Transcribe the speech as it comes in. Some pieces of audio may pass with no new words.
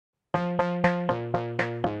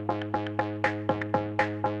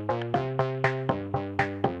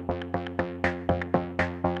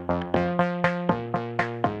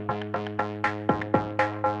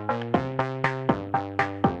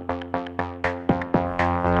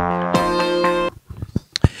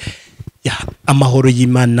Amahoro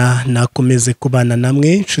y'Imana nakomeze kubana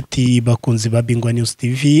namwe nshuti bakunzi ba Bingwa News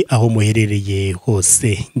TV aho muherereye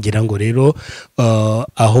hose, ngira ngo rero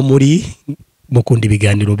aho muri mukunda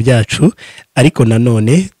ibiganiro byacu ariko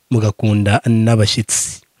nanone mugakunda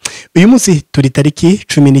n'abashyitsi. Uyu munsi turi tariki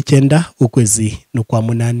 19 ukwezi no kwa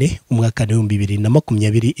munane umwaka wa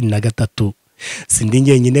 2023. Sindi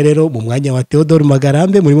ngenyine rero mu mwanya wa Theodore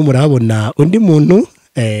Magarambe murimo murahabona undi muntu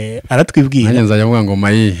aratwibwira. Nanjye nzajya mvuga ngo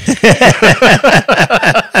mayi.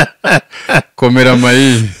 Komera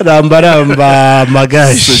mayi. Rambaramba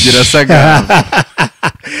magashi. Sugira saga.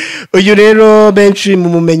 Uyu rero benshi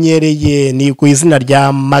mumumenyereye ni ku izina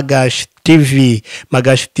rya Magashi TV.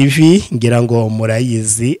 Magashi TV ngira ngo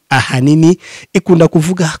murayizi ahanini ikunda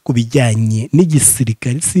kuvuga ku bijyanye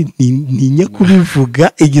n'igisirikare, ntinya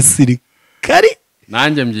kubivuga igisirikare.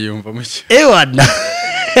 Nanjye mbyiyumva mucyo. Ewana.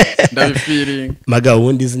 Ndabifiring. Maga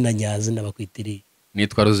wundi zina nyazi nabakwitiriye.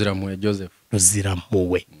 Nitwa Ruziramuwe Joseph.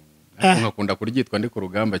 Ruziramuwe. Nkakunda kuryitwa ndi ku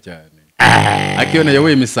rugamba cyane. Akiyo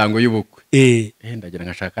nayoboye imisango y'ubukwe. Ndagira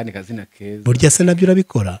nkashaka kandi kazina keza. Burya se nabyo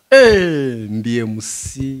urabikora? Ndiye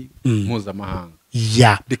musi mpuzamahanga.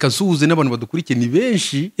 Ya. Reka nsuhuze n'abantu badukurikiye ni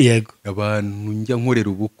benshi. Yego. Abantu njya nkorera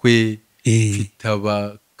ubukwe. Mfite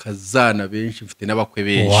kazana benshi, mfite n'abakwe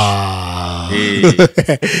benshi.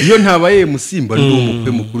 Iyo ntabaye musimba ndi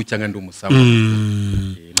umukwe mukuru cyangwa ndi umusamba.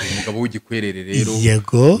 Umugabo w'igikwerere rero.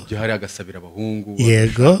 Yego. Byo hari agasabira abahungu,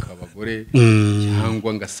 yego, abagore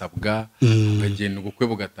cyangwa ngasabwa bagenda ubukwe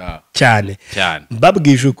bugataha. Cyane. Cyane.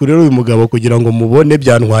 Babwije ukuri rero uyu mugabo kugira ngo mubone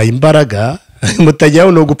byantwaye imbaraga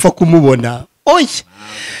mutajyaho no gupfa kumubona. Oya.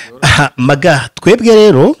 Maga twebwe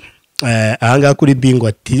rero ahanga kuri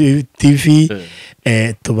Bingwa TV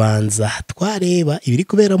tubanza twareba ibiri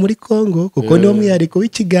kubera muri Congo kuko niwo mwihariko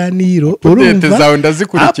w'ikiganiro. Urumva zawe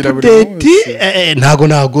ndazikurikira buri munsi. Ntago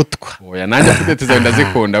nagutwa. Oya nanjye update zawe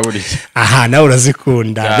ndazikunda buri. Aha nawe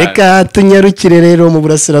urazikunda. Reka tunyarukire rero mu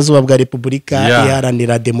burasirazuba bwa Repubulika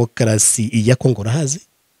Iharanira Demokarasi ya Congo. Urahazi?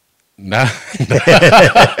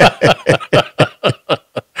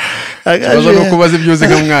 Baza no kubaza ibyuzi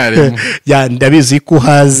nka mwarimu. Ya ndabizi ko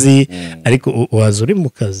uhazi ariko uhazi uri mu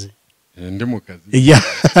kazi. Ndi mu kazi. Ya.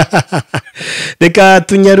 Reka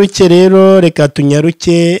tunyaruke rero, reka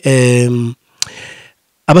tunyaruke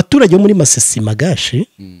abaturage bo muri Masisi Magashi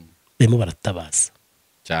barimo baratabaza.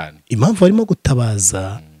 Cyane. Impamvu barimo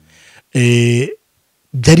gutabaza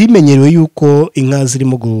byari bimenyerewe yuko inka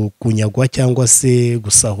zirimo kunyagwa cyangwa se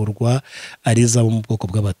gusahurwa ari zabo mu bwoko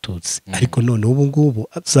bw'abatutsi, ariko none ubu ngubu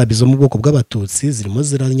zabizo mu bwoko bw'abatutsi zirimo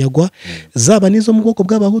ziranyagwa, zaba nizo mu bwoko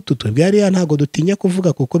bw'abahutu. Twebwe ari ntago dutinya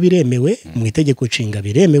kuvuga kuko biremewe mu itegeko nshinga,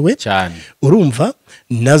 biremewe cyane. Urumva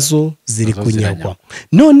nazo ziri kunyagwa.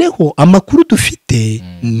 Noneho amakuru dufite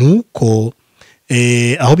nuko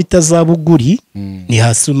aho bitazabuguri ni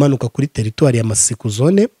hasi umanuka kuri territoire ya Masiku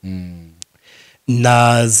zone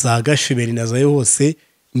na za Gashiberi na zayo hose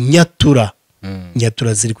Nyatura.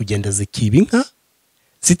 Nyatura ziri kugenda zikiba inka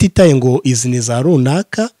zititaye ngo izi ni za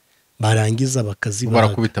runaka, barangiza bakazibaga,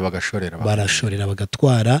 barakubita bagashorera, barashorera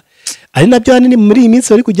bagatwara. Ari nabyo hanini muri iyi minsi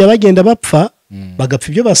bari kujya bagenda bapfa, bagapfa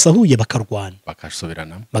ibyo basahuye bakarwana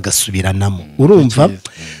bagasubiranamo. Urumva?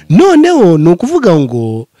 Noneho ni ukuvuga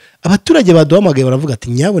ngo abaturage baduhamagaye baravuga ati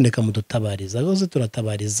nyaboneka mudutabariza. Rwose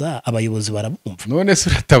turatabariza, abayobozi barabumva. None se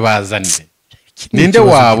uratabaza nde? Ninde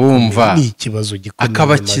wabumva? Ni ikibazo gikomeye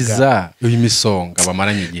akabakiza uyu misonga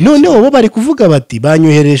bamaranye igihe. Noneho bo bari kuvuga bati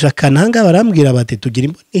banyohereje akananga, barambwira bati tugira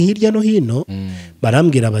imboni hirya no hino.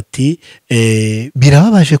 Barambwira bati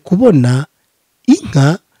birababaje kubona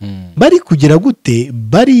inka bari kugira gute,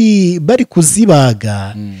 bari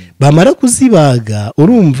kuzibaga, bamara kuzibaga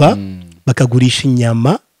urumva bakagurisha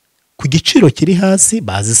inyama ku giciro kiri hasi,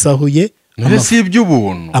 bazisahuye si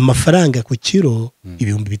iby'ubuntu, amafaranga ku kiro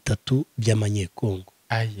 3,000 by'amanyekongo.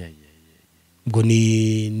 Ubwo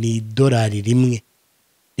ni dolari rimwe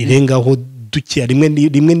rirengaho duke, rimwe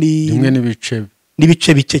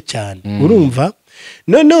n'ibice bike cyane. Urumva?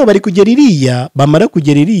 Noneho bari kugera iriya, bamara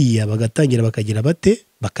kugera iriya bagatangira bakagira bate,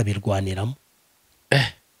 bakabirwaniramo.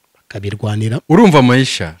 Urumva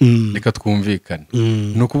Maisha, reka twumvikane.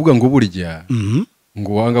 No kuvuga ngo burya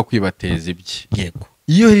ngo wanga kwibateza ibye. Yego.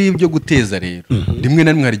 Iyo hari ibyo guteza rero rimwe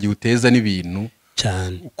na rimwe hari igihe uteza n'ibintu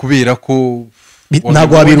cyane kubera ko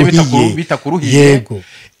ntago wabiruhiye. bitakuruhiye. Yego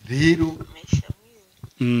Rero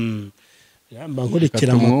yamba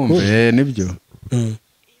nkurekera amakuru nibyo.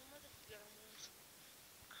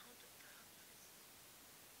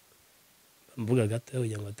 mvuga gato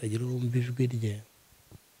kugira ngo atagira urumva ijwi rye.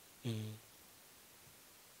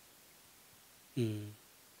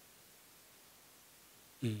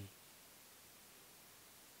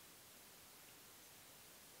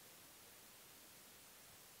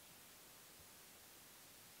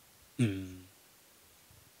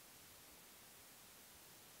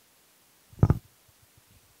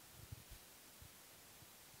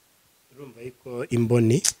 urumva yuko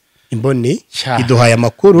imboni iduhaye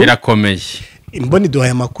amakuru birakomeye. Imboni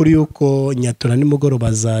iduhaye amakuru yuko Nyatura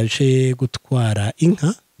nimugoroba zaje gutwara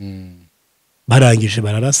inka barangije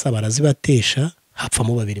bararasa barazibatesha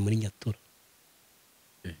hapfamo 2 muri Nyatura.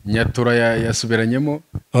 Nyatura yasubiranyemo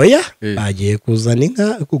oya bagiye kuzana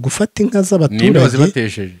inka gufata inka z'abaturage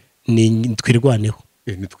bazibatesheje ni twirwaneho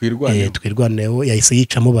twirwaneho yahise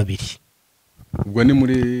yicamo 2. ubwo ni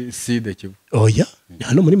muri side Kivu. Oya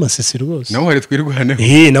hano muri Masisi rwose naho hari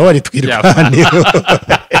twirwaneho naho hari twirwaneho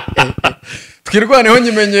twirwaneho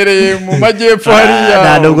nyimenyereye mu majyepfo hariya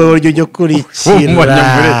nta nubwo buryo byo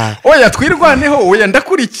kurikira oya twirwaneho oya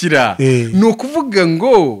ndakurikira ni ukuvuga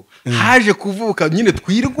ngo haje kuvuka nyine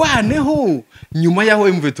twirwaneho nyuma yaho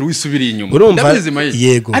imvetro wisubiriye inyuma ndabizima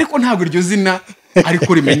yego ariko ntabwo iryo zina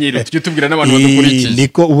ariko rimenyereye tujye tubwira n'abantu badukurikiye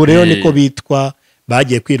niko ubu rero niko bitwa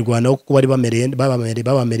bagiye kwirwanaho kuko bari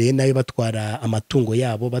babamereye nayo batwara amatungo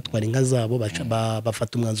yabo batwara inka zabo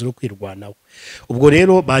bafata umwanzuro wo kwirwanaho. Ubwo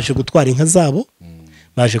rero baje gutwara inka zabo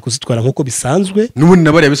baje kuzitwara nkuko bisanzwe n'ubundi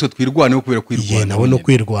nabari yabiswe twirwanaho kubera kwirwanaho nabo no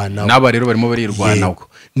kwirwanaho naba rero barimo barirwanaho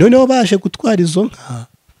noneho baje gutwara izo nka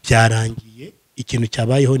byarangiye ikintu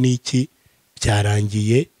cyabayeho n'iki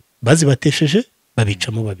byarangiye bazibatesheje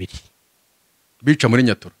babicamo 2 bica muri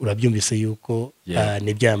Nyatura. Urabyumvise yuko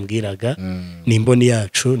nibyambwiraga ni imboni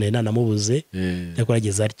yacu nari nanamubuze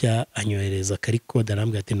yakorageza atya anyohereza kariko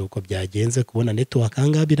darambwe ati nuko byagenze kubona network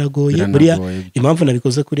anga biragoye buriya impamvu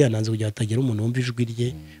nabikoze kuri ananze kugira atagera umuntu wumva ijwi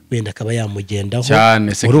rye wenda akaba yamugendaho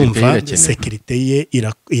urumva security ye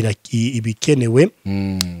ibikenewe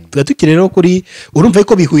tugatukire rero kuri urumva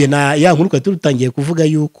ko bihuye na ya nkuru twari tutangiye kuvuga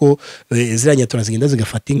yuko zira Nyatura zigenda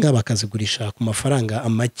zigafata inka bakazigurisha ku mafaranga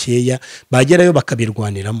amakeya bagerayo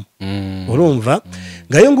bakabirwaniramo urumva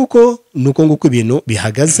ngayo nguko ibintu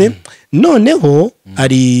bihagaze noneho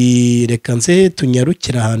ari reka nze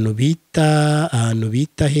tunyarukira ahantu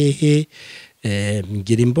bita hehe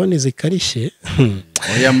ngira imboni zikarishe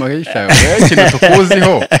oya mahisha ikintu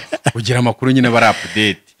tukuziho kugira amakuru nyine bari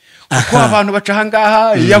update kuko abantu baca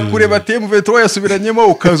hangaha yakure bateye mu vetro yasubiranyemo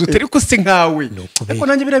ukaza utari ko se nkawe ariko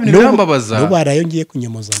nanjye birabintu birambabaza no barayo ngiye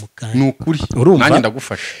kunyomoza mukanya nukuri nanjye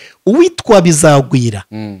ndagufasha uwitwa Bizagwira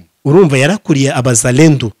urumva yarakuriye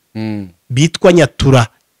abazalendo bitwa Nyatura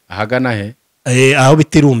ahagana he aho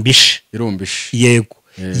bitirumbishe yego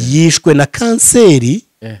yishwe na kanseri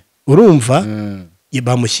urumva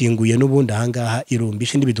bamushyinguye n'ubundi ahangaha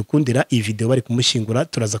irumbishe n'ibidukundira iyi video bari kumushyingura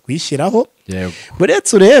turaza kuyishyiraho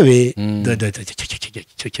buretse urebe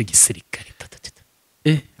cyo gisirikare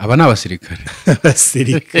aba ni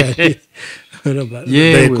abasirikare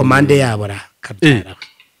dore komande yabo rakabyara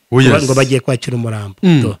ngo bagiye kwakira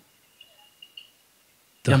umurambo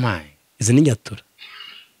izi ni Nyatura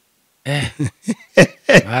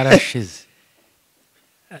barashize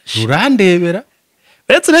urandebera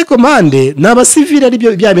uretse na komande ni abasivili ari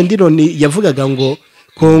bya bindironi yavugaga ngo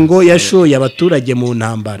Congo yashoye abaturage mu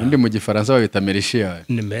ntambara ndi mu gifaransa babita Merishia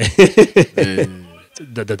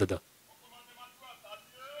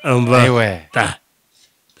ewe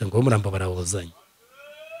ngo umurambo barawuzanye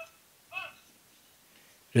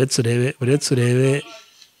uretse urebe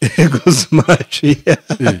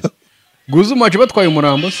guzumaci batwaye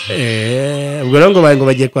umurambo se ubwo rero ngo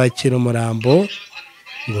bagiye kwakira umurambo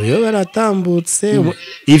ngo yo baratambutse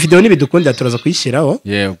iyi video n'ibidukundira turaza kuyishyiraho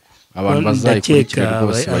yego abantu bazayikurikira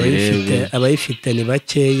rwose bayirebe abayifite ni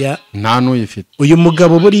bakeya nta n'uyifite uyu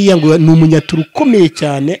mugabo buriya ngo ni umunyatura ukomeye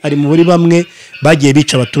cyane ari muri bamwe bagiye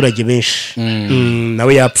bica abaturage benshi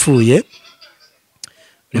nawe yapfuye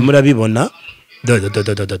urimo urabibona dore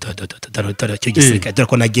cyo gisirikare dore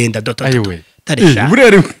ko nagenda tarisha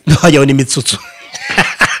hajyaho n'imitsutsu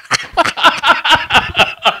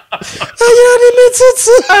hajyaho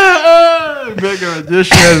n'imitsutsu mbega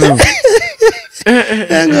bageshe hano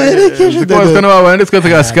zikubazwa n'ababandi twe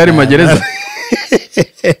tugasikari magereza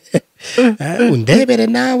undebere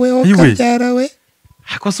nawe ukabyara we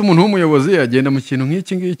ako se umuntu w'umuyobozi agenda mu kintu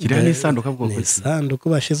nk'iki ngiki kiriya n'isanduka bwoko isanduku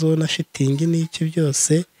bashizeho na shitingi n'iki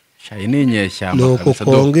byose shayi n'inyeshyamba nuko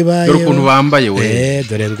Kongo ibayeho dore ukuntu bambaye we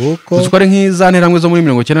dore nguko uzikore nk'iza nteramwe zo muri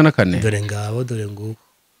 94 dore ngabo dore nguko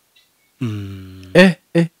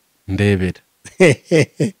ndebera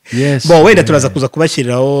bo wenda turaza kuza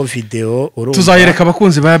kubashyiriraho video tuzayereka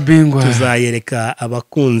abakunzi ba Bingwa tuzayereka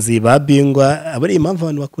abakunzi ba Bingwa abari impamvu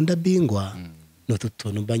abantu bakunda Bingwa n'utu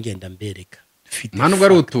tuntu mba ngenda mbereka nta nubwo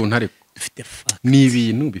ari utuntu ariko dufite ni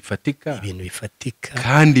ibintu bifatika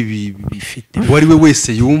kandi bifite wari we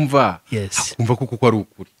wese yumva akumva kuko ari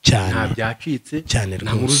ukuri nta byacitse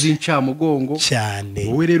nta nkuru z'incamugongo cyane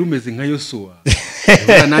wowe rero umeze nka Yosuwa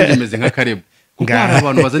nanjye meze nka Karebu kuko hari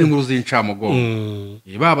abantu bazana inkuru z'incamugongo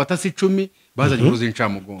baba batasi 10 bazanye inkuru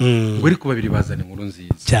z'incamugongo ngo ariko babiri bazana inkuru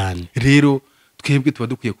nziza cyane. rero twebwe tuba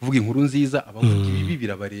dukwiye kuvuga inkuru nziza, abavuga ibi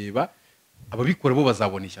birabareba, ababikora bo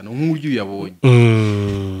bazabona ishyano nk'uburyo uyabonye.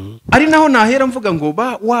 Ari naho nahera mvuga ngo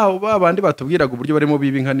bandi batubwiraga uburyo barimo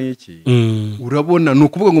biba inka n'iki, urabona ni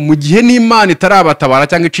ukuvuga ngo mu gihe n'Imana itarabatabara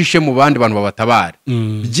cyangwa icishe mu bandi bantu babatabara,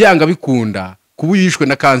 byanga bikunda kuba yishwe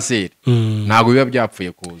na kanseri ntabwo biba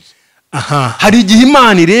byapfuye kuza. Hari igihe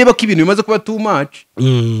Imana ireba ko ibintu bimaze kuba too much,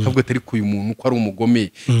 kavuga atari ko uyu muntu ko ari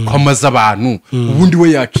umugome, ko amaze abantu ubundi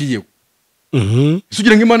we yaciyeho.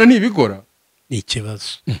 Sugira ngo Imana ntibikora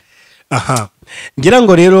ikibazo. Ngira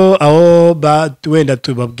ngo rero aho wenda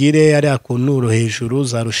tubabwire ari akunuro hejuru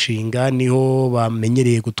za Rushinga niho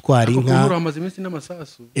bamenyereye gutwara inka. Akunuro amaze iminsi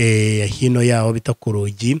n'amasasu. Hino yaho bita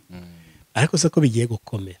Kurugi. Ariko se ko bigiye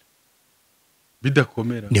gukomera.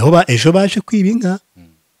 Bidakomera. Niho ejo baje kwiba inka.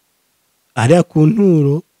 Ari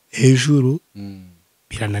akunuro hejuru.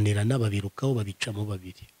 Birananirana babirukaho babicamo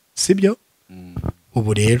babiri. Sibyo?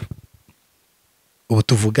 Ubu rero ubu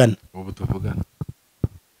tuvugana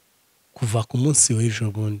kuva ku munsi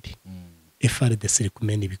w'ejo bundi FRDC iri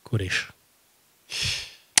kumena ibikoresho.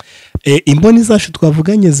 Imboni zacu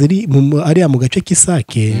twavuganye ziri ariya mu gace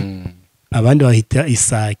k'Isake, abandi bahita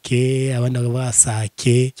Isake, abandi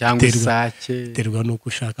basake cyangwa Isake, terwa nuko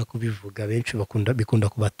ushaka kubivuga. Benshi bikunda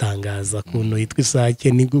kubatangaza kuntu yitwa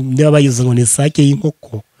Isake, niba bayize ngo ni Isake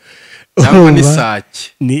y'inkoko cyangwa ni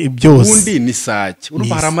Sake, ni byose undi ni Sake.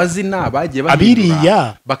 Urumva hari amazina bagiye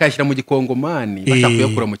bahindura bakayishyira mu gikongomani bashaka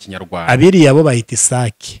kuyakura mu kinyarwanda. Abiriya bo bahita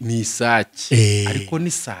Isake, ni Isake ariko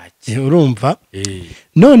ni Sake, urumva.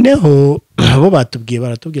 Noneho bo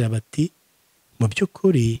baratubwira bati mu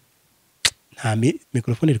by'ukuri nta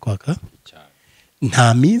mikrofone iri kwaka,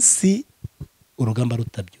 nta minsi urugamba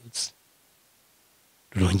rutabyutse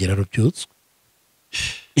rurongera rubyutswe.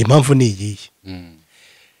 Impamvu ni iyihe?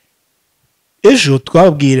 Ejo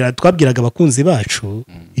twabwiraga abakunzi bacu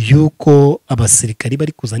yuko abasirikari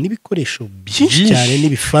bari kuzana ibikoresho byinshi cyane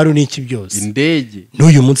n'ibifaru n'iki byose, indege.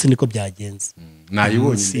 N'uyu munsi niko byagenze.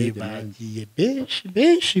 Nayibonye bagiye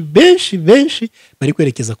benshi bari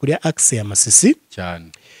kwerekeza kuri axe ya Masisi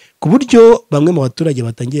cyane, ku buryo bamwe mu baturage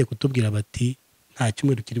batangiye kutubwira bati nta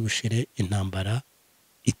cyumweru kiri bushire intambara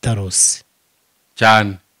itarose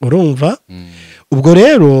cyane. Urumva? Ubwo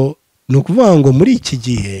rero ni ukuvuga ngo muri iki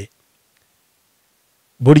gihe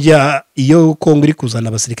burya iyo Congo iri kuzana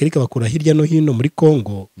abasirikari ikabakura hirya no hino muri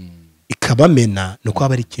Congo ikabamena, nuko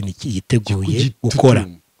haba ari ikintu yiteguye gukora.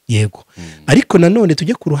 Yego. Ariko nanone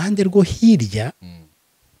tujye ku ruhande rwo hirya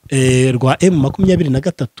rwa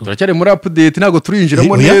M23. Turacyari muri update, ntago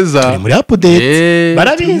turinjiramo neza. Muri update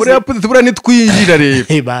barabizi, muri update bura nitwinjira rero.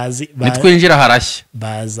 Nitwinjira harashya.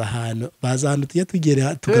 Baza hano tujya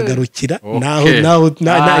tugera tukagarukira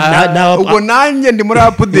naho ubwo nanjye ndi muri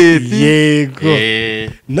update. Yego.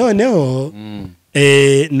 Noneho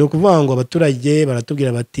ni ukuvuga ngo abaturage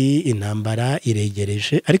baratubwira bati intambara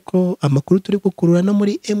iregereje, ariko amakuru turi gukurura no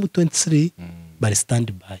muri M23 bari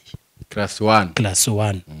stand by class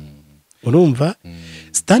 1. Urumva?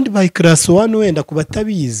 Stand by class 1 wenda ku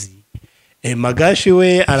batabizi Magashi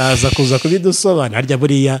we araza kuza kubidusobana harya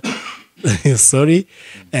buriya sorry.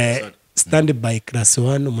 Stand by class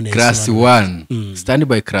 1 umuneza. Class 1. Stand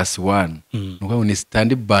by class 1. Nuko ni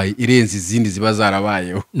stand by irenze izindi ziba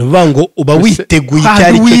zarabayeho. Nuvuga ngo uba witeguye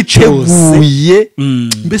cyari cyose.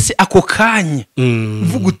 Mbese ako kanya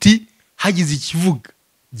uvuga uti hagize ikivuga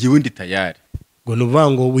giwe ndi tayari. Ngo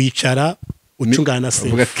nuvuga ngo wicara ucungana na se.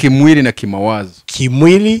 Uvuga kimwiri na kimawazo.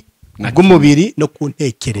 Kimwiri bw'umubiri no ku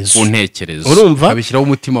ntekerezo. Urumva? Abishyiraho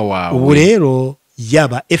umutima wawe. Ubu rero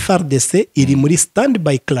yaba FRDC iri muri stand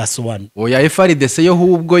by class 1. Oya FRDC yo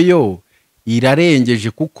hubwo yo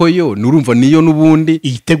irarengeje kuko yo nurumva niyo nubundi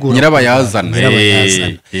itegura nyirabayazana.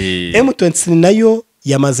 M23 nayo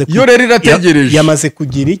yamaze yo rero irategereje, yamaze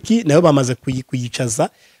kugira iki, nayo bamaze kuyicaza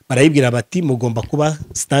barayibwira bati mugomba kuba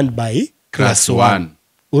stand by class 1.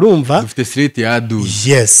 Urumva? Dufite street ya 12.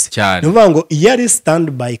 Yes. Nuvuga ngo iyo ari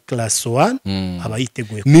stand by class 1 aba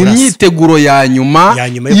yiteguye kurasa. Ni imyiteguro ya nyuma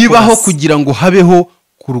ibaho kugira ngo habeho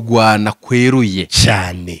kurwana kweruye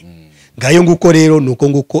cyane. Ngayo nguko rero nuko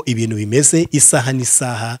nguko ibintu bimeze isaha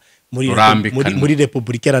n'isaha muri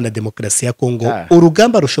Repubulika Iharanira Demokarasi ya Congo.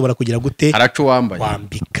 Urugamba rushobora kugira gute? Haracu wambaye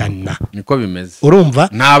kwambikana. Niko bimeze. Urumva?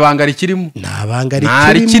 Nta banga rikirimo.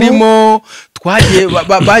 Nta kirimo. Twagiye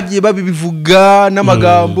bagiye babivuga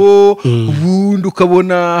n'amagambo ubundi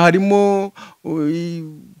ukabona harimo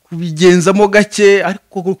kubigenzamo gake,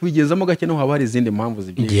 ariko kubigenzamo gake no haba hari izindi mpamvu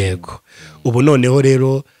zibyinshi. Yego. Ubu noneho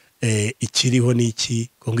rero ikiriho niki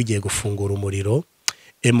Congo igiye gufungura umuriro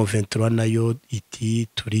M23 nayo iti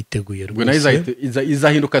turiteguye ubwo nayo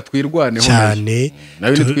izahinduka twirwaneho cyane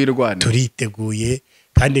nayo ni twirwane turiteguye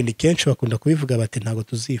kandi ni kenshi bakunda kubivuga bati ntago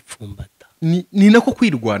tuzipfumbata ni nako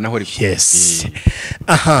kwirwanaho ariko yes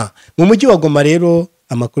aha mu mujyi wa Goma rero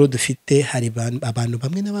amakuru dufite hari abantu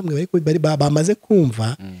bamwe na bamwe bamaze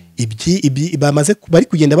kumva bari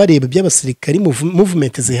kugenda bareba iby'abasirikari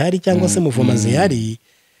movement zihari cyangwa se muvoma zihari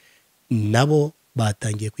nabo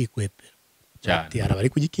batangiye kwikwepera cyane hari abari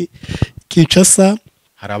Kinshasa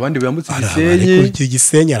hari abandi bambutse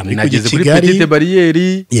Gisenyi hari abari kuri Kigali petite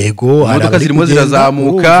barriere yego hari imodoka zirimo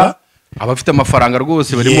zirazamuka abafite amafaranga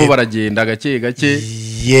rwose barimo baragenda gake gake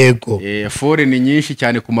yego foreign nyinshi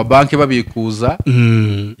cyane ku mabanki babikuza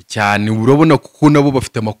cyane urabona kuko nabo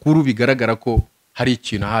bafite amakuru bigaragara ko hari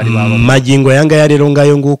ikintu hari baba magingo yanga rero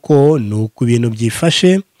ngayo nguko nuko ibintu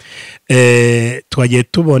byifashe twagiye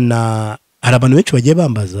tubona hari abantu benshi bagiye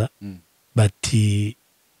bambaza bati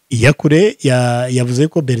iyakure yavuze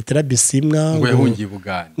ko Bertrand Bisimwa ngo yahungiye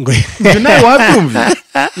Buganda ngo nawe wabyumve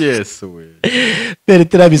yes we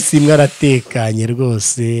Bertrand Bisimwa aratekanye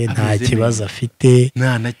rwose nta kibazo afite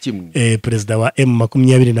nta na kimwe perezida wa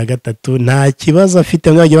M23 nta kibazo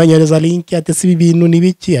afite ngo bajye banyereza link ate si ibintu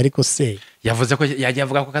nibiki ariko se yavuze ko yagiye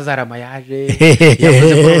avuga ko Kazarama yaje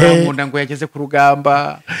yavuze ko Ramunda ngo yageze ku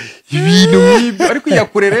rugamba ibintu nk'ibyo ariko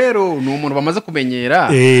iyakure rero ni umuntu bamaze kumenyera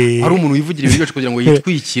ari umuntu wivugira ibintu byose kugira ngo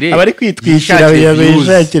yitwikire abari kwitwikira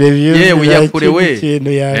yabishakire views yewe iyakure we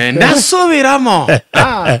ndasubiramo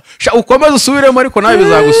ukomeze usubiremo ariko nawe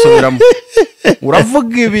bizagusubiramo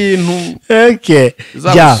uravuga ibintu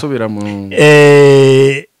bizagusubiramo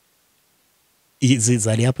izi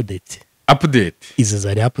zari update izi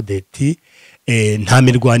zari update nta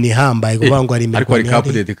mirwano ihambaye kuvuga ngo ari imirwano ariko ari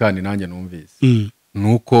update kandi nanjye numvise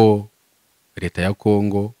nuko leta ya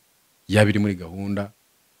Congo yabiri muri gahunda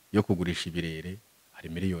yo kugurisha ibirere hari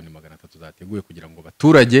miliyoni 300 zateguye kugira ngo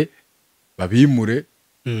baturage babimure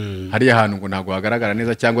hari ahantu ngo ntago hagaragara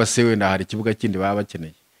neza cyangwa se wenda hari ikibuga kindi baba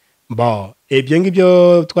bakeneye ibyo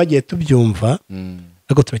ngibyo twagiye tubyumva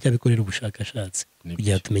ariko turacyabikorera ubushakashatsi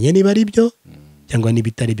kugira tumenye niba ari byo cyangwa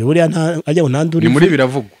nibitari byo buriya ajya ntanduri ni muri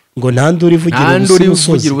biravugwa ngo ntanduri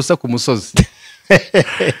vugira ubusa ku musozi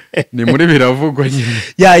ni muri biravugwa nyine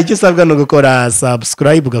icyo usabwa no gukora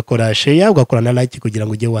subscribe ugakora share ugakora na like kugira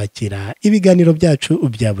ngo ujye wakira ibiganiro byacu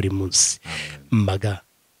bya buri munsi mbaga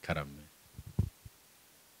karame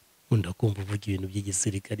undakumva uvuga ibintu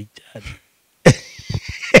by'igisirikari cyane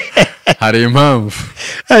hari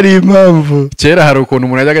impamvu kera hari ukuntu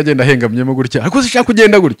umuntu yajyaga agenda ahengamyemo gutya ariko zishaka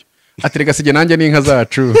kugenda gutyo aterega sige nanjye n'inka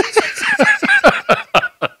zacu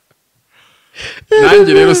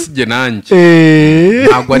nanjye rero sige nanjye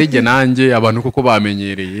ntabwo ari ge nanjye abantu kuko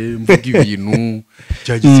bamenyereye mvuga ibintu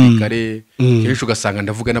bya gisirikare kenshi ugasanga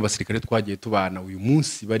ndavuga n'abasirikare twagiye tubana uyu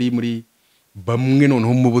munsi bari muri bamwe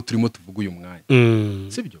noneho mu bo turimo tuvuga uyu mwanya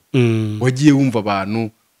sibyo wagiye wumva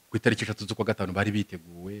abantu ku itariki 3 z'ukwa gatanu bari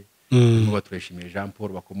biteguwe n'ubu batureshimiye Jean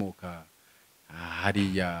Paul bakomoka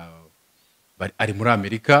hariya ari muri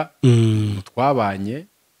Amerika twabanye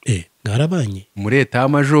ngarabanye muri eta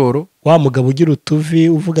majoro wa mugabo ugira utuvi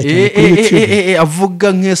uvuga cyane kuri YouTube avuga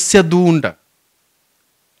nk'esedunda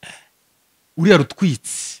uri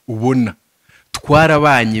arutwitsi ubona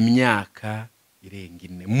twarabanye imyaka irenga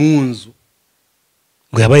 4 mu nzu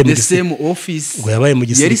ngo yabaye mu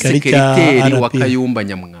gisirikare cya RDC wa Kayumba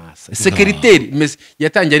Nyamwasa secretary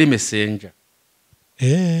yatangiye ari messenger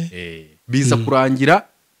biza kurangira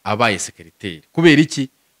abaye secretary kubera iki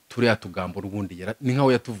turiya tugambo rubundi ni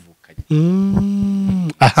nkaho yatuvukanye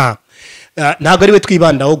aha ntago ari we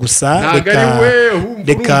twibandaho gusa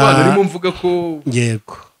reka narimo mvuga ko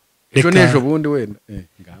yego ejo nejo bundi wenda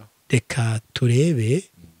ngaho reka turebe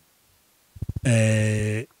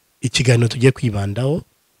ikiganiro tugiye kwibandaho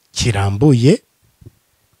kirambuye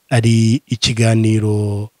ari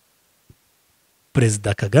ikiganiro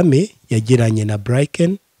Perezida Kagame yagiranye na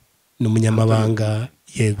Briken n'umunyamabanga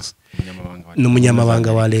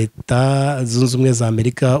n'umunyamabanga wa leta zunze ubumwe za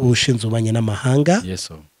Amerika ushinzwe ubanye n'amahanga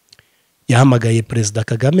yahamagaye Perezida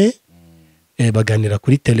Kagame baganira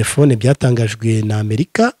kuri telefone byatangajwe na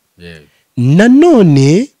Amerika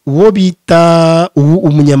nanone uwo bita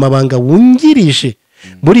umunyamabanga wungirije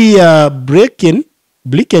buriya Briken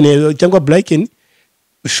cyangwa Briken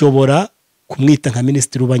ushobora kumwita nka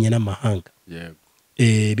minisitiri ubanye n'amahanga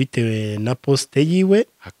bitewe na poste yiwe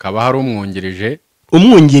hakaba hari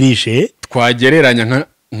umwungirije twagereranya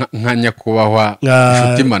nka nyakubahwa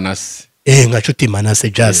Nshuti Manase nka Nshuti Manase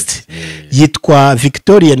just yitwa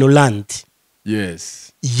Victoria Noland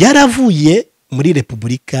yaravuye muri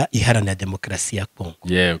Repubulika Iharanira Demokarasi ya Congo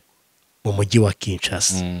mu mujyi wa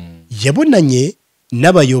Kinshasa yabonanye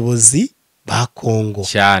n'abayobozi ba Congo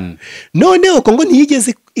cyane. noneho Congo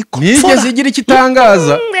ntiyigeze igira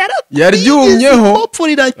ikitangaza yaryumyeho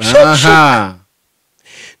riracece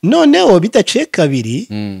noneho bidaciye kabiri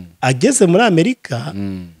ageze muri Amerika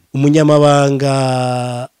umunyamabanga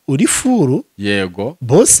uri furu yego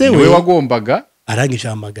bose we wagombaga arangije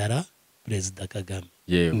amagara Perezida Kagame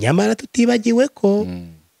yego nyamara tutibagiwe ko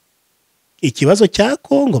ikibazo cya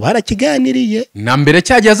Congo barakiganiriye na mbere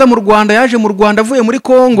cyagiye mu Rwanda yaje mu Rwanda avuye muri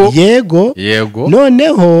Congo yego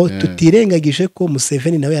noneho tutirengagije ko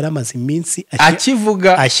Museveni nawe yaramaze iminsi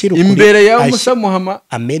akivuga imbere ya Musa Muhama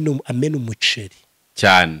amena umuceri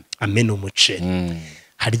cyane amena umuceri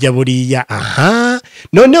harya buriya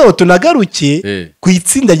noneho tunagaruke ku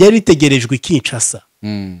itsinda ryari ritegerejwe Kinshasa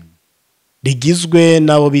rigizwe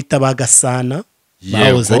nabo bita bagasana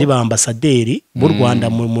bahoze ari ba ambasaderi b'u Rwanda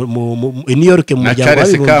mu New York mu muryango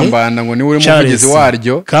w'abibumbye Kambanda ngo ni uri umuvugizi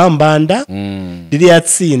waryo Kambanda ririya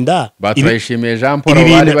tsinda baturayishimiye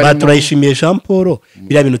Jean Paul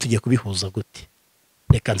biriya bintu tugiye kubihuza gute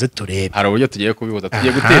reka nze turebe hari uburyo tugiye kubihuza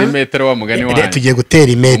tugiye gutera imetero wa mugani wanyu tugiye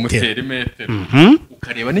gutera imetero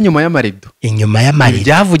ukareba n'inyuma y'amarido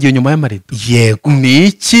byavugiye inyuma y'amarido yego ni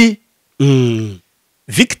iki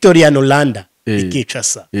Victoria Nolanda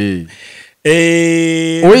Kinshasa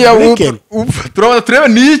tureba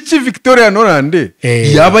ni iki Victoria Nolande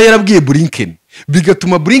yaba yarabwiye Blinken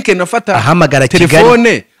bigatuma Blinken afata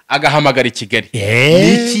telefone agahamagara i Kigali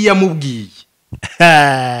ni iki yamubwiye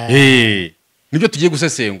nibyo tugiye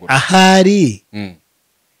gusesengura ahari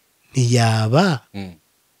ntiyaba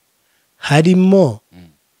harimo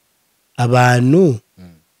abantu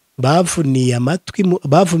bavuniye amatwi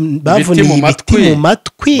bavuniye ibiti mu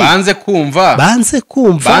matwi banze kumva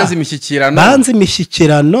banze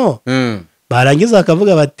imishyikirano barangiza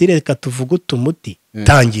bakavuga bati reka tuvuge utumuti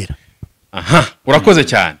tangira urakoze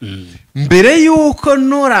cyane mbere yuko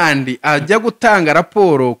Norandi ajya gutanga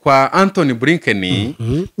raporo kwa Anthony Blinken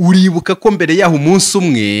uribuka ko mbere yaho umunsi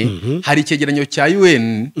umwe hari icyegeranyo cya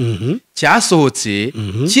UN cyasohotse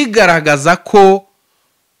kigaragaza ko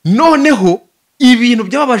noneho ibintu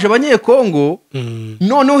byababaje abanyekongo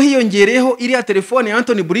noneho hiyongereyeho iriya telefone ya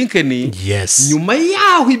Anthony Blinken nyuma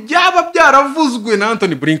yaho ibyaba byaravuzwe na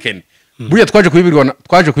Anthony Blinken buriya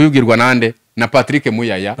twaje kubibwirwa nande na Patrick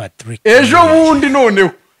Muyaya ejo bundi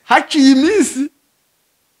noneho haciye iminsi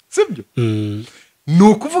sibyo ni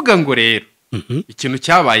ukuvuga ngo rero ikintu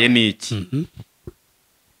cyabaye ni iki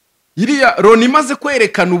iriya Loni imaze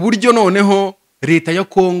kwerekana uburyo noneho leta ya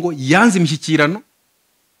Congo yanze imishyikirano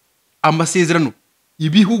amasezerano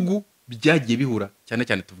ibihugu byagiye bihura cyane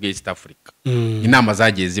cyane tuvuge East Africa inama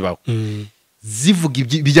zagiye zibaho zivuga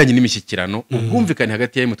ibijyanye n'imishyikirano ubwumvikane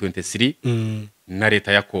hagati ya M23 na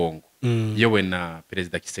leta ya Congo yewe na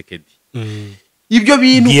Perezida Kisekedi ibyo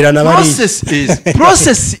bintu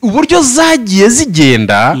process uburyo zagiye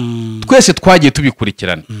zigenda twese twagiye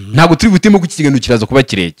tubikurikirana ntago turi butimo ku kiganiro kiraza kuba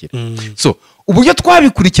kirekire so uburyo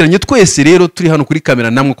twabikurikiranye twese rero turi hano kuri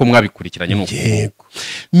kamera namwe ko mwabikurikiranye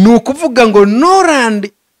ni ukuvuga ngo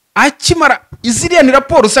Norandi akimara iziriya ni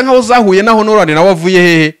raporo usa nkaho zahuye naho Norandi nawe avuye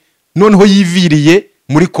hehe noneho yiviriye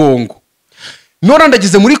muri Congo Norandi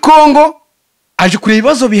ageze muri Congo aje kureba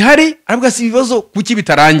ibibazo bihari aravuga si ibibazo kuki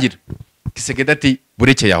bitarangira Kisekedi ati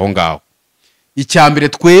burekeye aho ngaho icyambere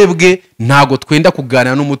twebwe ntago twenda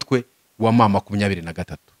kuganira n'umutwe wa mama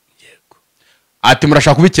 23 ati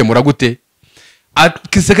murashaka kubikemura gute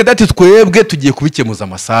Kisekedi ati twebwe tugiye kubikemuza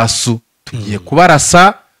amasasu tugiye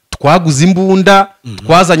kubarasa twaguze imbunda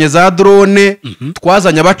twazanye za drone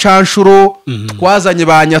twazanye abacanshuro twazanye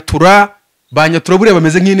banyatura buriya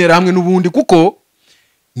bameze nk'intera hamwe n'ubundi kuko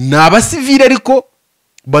ni abasivile ariko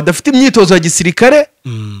badafite imyitozo ya gisirikare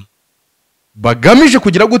bagamije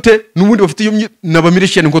kugira gute n'ubundi bafite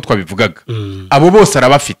n'abamilishiya nko twabivugaga abo bose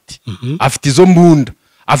arabafite afite izo mbunda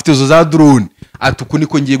afite izo za drone atuku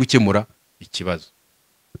niko ngiye gukemura ikibazo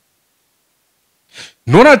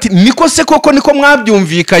Norati niko se koko niko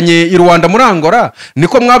mwabyumvikanye i Rwanda muri Angola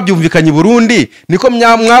niko mwabyumvikanye i Burundi niko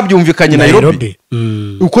mwabyumvikanye Nairobi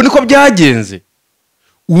uko niko byagenze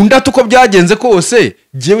unda tuko byagenze kose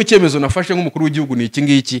jewe icyemezo nafashe nk'umukuru w'igihugu ni iki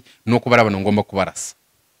ngiki no kubarabana ngomba kubarasa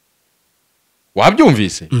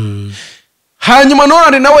wabyumvise hanyuma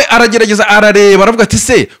Norandi nawe aragerageza arareba aravuga ati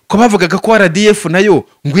se ko bavugaga ko RDF nayo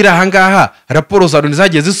ngwira ahangaha raporo za Loni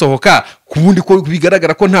zagiye zisohoka kubundi ko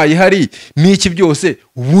bigaragara ko ntayihari n'iki byose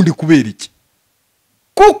ubundi kubera iki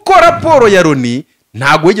kuko raporo ya Loni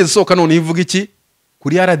ntago yigeze isohoka none ivuga iki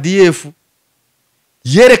kuri RDF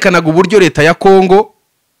yerekanaga uburyo leta ya Congo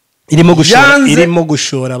irimo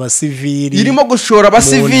gushora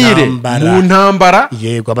abasivili mu ntambara.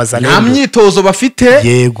 Yego, nta myitozo bafite.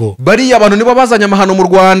 Yego, bariya abantu nibo bazanye amahano mu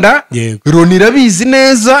Rwanda. Loni irabizi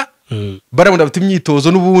neza. Bariya bafite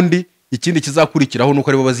imyitozo, n'ubundi ikindi kizakurikiraho nuko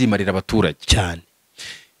aribo bazimarira abaturage cyane.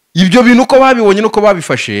 Ibyo bintu uko babibonye nuko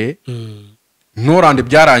babifashe, Ntorande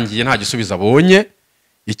byarangiye nta gisubizo abonye.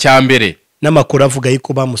 Icyambere, n'amakuru avuga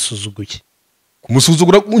yuko bamusuzuguye.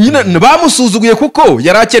 Kumusuzugura nyine bamusuzuguye kuko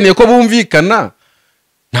yari akeneye ko bumvikana.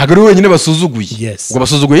 Ntabwo ari wenyine basuzuguye. Ngo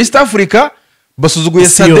basuzuguye East Africa, basuzuguye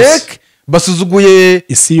SADC, basuzuguye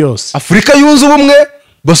isi yose, Afurika yunze ubumwe,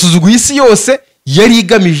 basuzuguye isi yose. Yari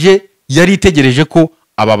igamije, yari itegereje ko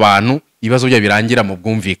aba bantu ibibazo bya birangira mu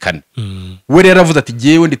bwumvikane. We rero avuze ati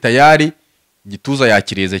jewe ndi tayari, igituza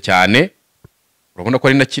yakireze cyane. Urabona ko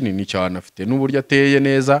ari na kinini cyane, afite n'uburyo ateye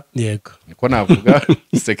neza. Yego, niko navuga.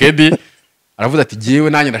 Sekedi aravuze ati jewe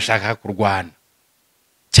nanjye ndashaka kurwana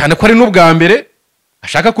cyane, ko ari n'ubwa mbere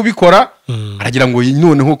ashaka kubikora. Aragira ngo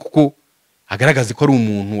noneho kuko agaragaze ko ari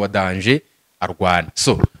umuntu wa danger arwana.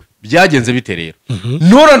 So byagenze bite rero?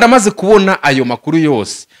 Ntorande amaze kubona ayo makuru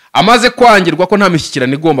yose, amaze kwangirwa ko nta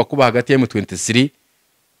mishyikirano igomba kuba hagati ya M23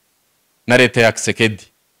 na leta ya Sekedi,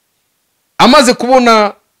 amaze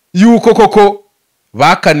kubona yuko koko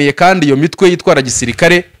bakaniye kandi iyo mitwe yitwara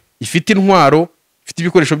gisirikare ifite intwaro, ifite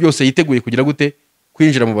ibikoresho byose yiteguye kugira gute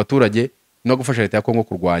kwinjira mu baturage no gufasha leta ya Congo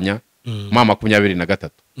kurwanya M23.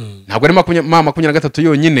 Ntabwo ari M23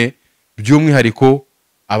 yonyine, by'umwihariko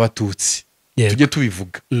abatutsi. Tujye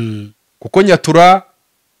tubivuga kuko Nyatura,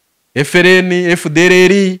 FRN,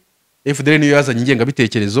 FDLR niyo yazanye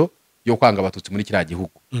ingengabitekerezo yo kwanga abatutsi muri kiriya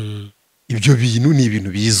gihugu. Ibyo bintu ni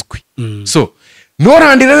ibintu bizwi. So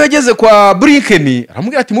Ntorande rero yageze kwa Blinken,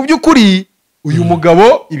 aramubwira ati mu by'ukuri uyu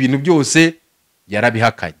mugabo ibintu byose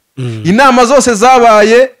yarabihakanye. Inama zose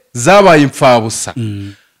zabaye impfabusa.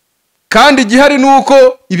 Kandi igihari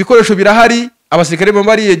nuko ibikoresho birahari, abasirikare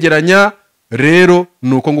bari yegeranya. Rero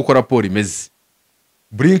nuko nguko raporo imeze.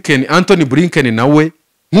 Anthony Blinken nawe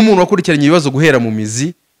nk'umuntu wakurikiranye ibibazo guhera mu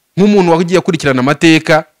mizi, nk'umuntu wagiye akurikirana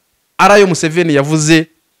amateka, arayo Museveni yavuze,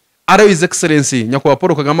 arayo His Excellency Nyakubahwa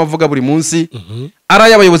Paul Kagame avuga buri munsi,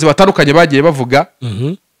 arayo abayobozi batandukanye bagiye bavuga.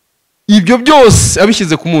 Ibyo byose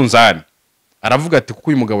abishyize ku munzani, aravuga ati kuko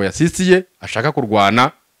uyu mugabo yasisiye ashaka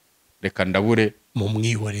kurwana, reka ndabure mu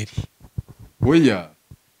mwihorere. Oya,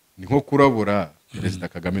 ni nko kurabura Perezida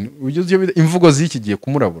Kagame. Imvugo z'iki giye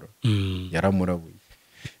kumurabura. Yaramurabuye.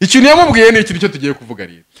 Ikintu yamubwiye ni ikintu cyo tugiye kuvuga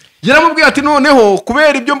rero. Yaramubwiye ati noneho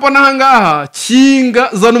kubera ibyo mbona ahangaha, kinga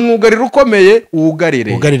zana umwugariro ukomeye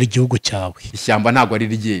ugarire igihugu cyawe. Ishyamba ntabwo ari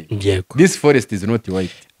rye. Yego, this forest is not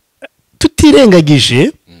white.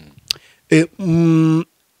 Tutirengagije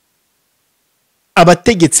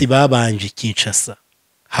abategetsi babanje Kinshasa,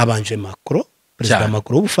 habanje Macron, Perezida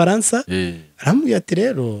Macron w'Ubufaransa. Aramubwira ati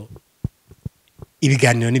rero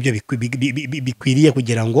ibiganiro nibyo bikwiriye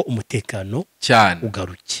kugira ngo umutekano cyane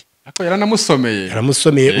ugaruke. Ako yaramusomeye.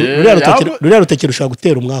 Ruriya rutekero ushaka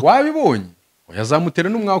gutera umwaka. Wabibonye? Yazamutera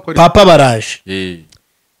n'umwaka. Papa baraje.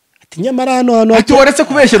 Ati nyamara hano ati waretse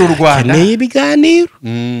kubeshyera u Rwanda. Ni ibiganiro.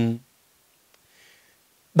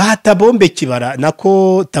 Batabombe kibara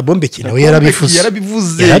nako tabombe nawe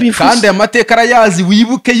yarabivuze kandi amateka arayazi.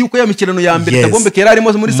 Wibuke yuko ya mikirano ya mbere tabombe yari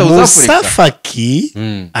arimo muri South Africa. Musafaki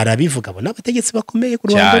arabivuga, abo n'abategetsi bakomeye ku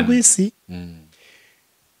Rwanda rw'isi.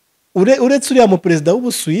 Uretse uriya mu perezida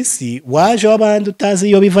w'Ubusuwisi waje w'abandi utazi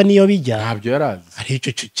iyo biva niyo bijya, ntabyo yarazi,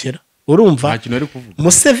 aricecekera. Urumva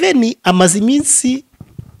Museveni amaze iminsi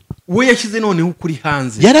we yashyize noneho kuri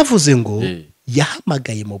hanze, yaravuze ngo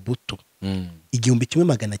yahamagaye Mobutu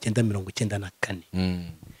 1994.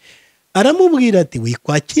 Aramubwira ati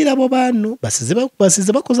wikwakira abo bantu basize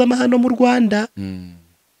bakoze amahano mu Rwanda,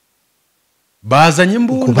 bazanye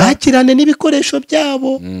imbunda, kubakirane n'ibikoresho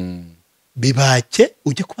byabo, bibake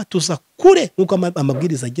ujye kubatuza kure nkuko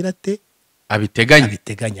amabwiriza agira ate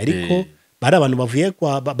abiteganya. Ariko bari abantu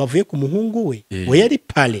bavuye ku muhungu we, we yari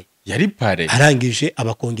pale arangije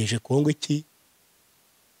abakongeje Kongo iki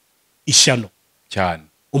ishano cyane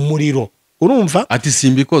umuriro. Urumva ati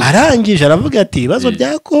simbikoze, arangije aravuga ati ibibazo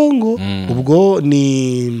bya Kongo. Ubwo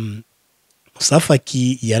ni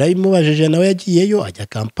Musafaki yarabimubajije, nawe yagiyeyo ajya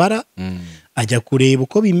Kampala, ajya kureba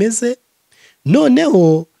uko bimeze.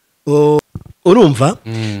 Noneho urumva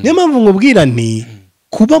niyo mpamvu nkubwira nti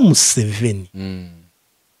kuba Museveni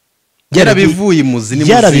yarabivuye imuzi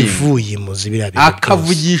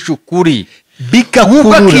akavugisha ukuri,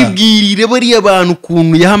 bikakurura akibwirire bariya abantu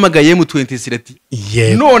ukuntu yahamagaye M23 ati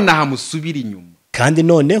none ahamusubira inyuma. Kandi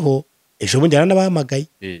noneho ejo bundi yaranabahamagaye,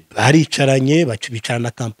 baricaranye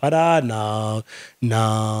bicarana Kampala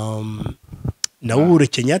na Uhuru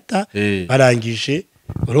Kenyatta barangije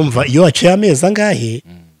urumva iyo waciye amezi angahe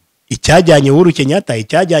icyajyanye Uhuru Kenyatta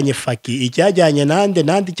icyajyanye Faki icyajyanye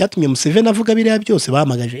nande cyatumye Museveni avuga biriya byose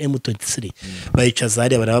bahamagaje M23 bayicaza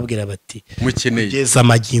hariya barababwira bati mukeneye kugeza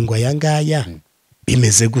amagingo aya ngaya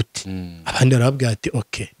bimeze gute abandi barababwira ati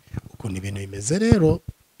okay ukuntu ibintu bimeze rero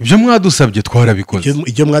ibyo mwadusabye twarabikoze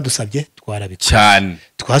ibyo mwadusabye twarabikoze cyane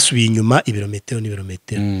twasubiye inyuma ibirometero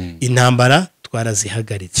intambara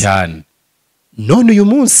twarazihagaritse cyane none uyu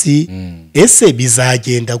munsi ese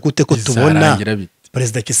bizagenda gute ko tubona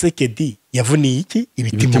Perezida Tshisekedi yavuniye iki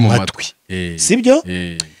ibiti mu matwi sibyo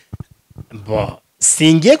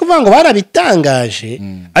singiye kuvuga ngo barabitangaje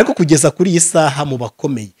ariko kugeza kuri iyi saha mu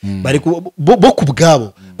bakomeye bari bo ku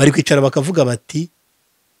bwabo bari kwicara bakavuga bati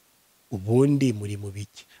ubundi muri mu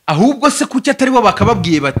biki ahubwo se kuki atari bo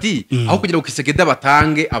bakababwiye bati aho kugira ngo Tshisekedi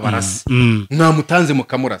batange abarasi mwamutanze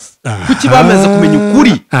mukamurasa kuki bamaze kumenya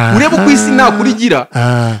ukuri urebe uko isi nta kuri igira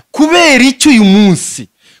kubera icyo uyu munsi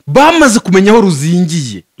bamaze kumenya aho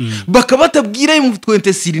ruzingiye bakabatabwira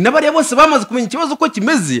M23 n'abariya bose bamaze kumenya ikibazo ko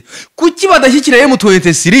kimeze kuki badashyikira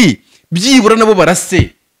M23 byibura nabo barase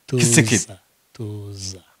Tshisekedi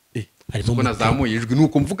tuza harimo nazamuye ijwi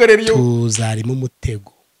nuko mvuga rero yo tuza harimo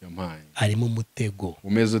umutego harimo umutego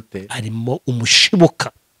umeze ute harimo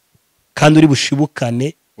umushibuka kandi uri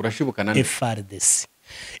bushibukane urashibukana FRDC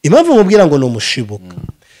impamvu mubwira ngo no mushibuka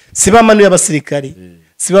sibamanuye abasirikari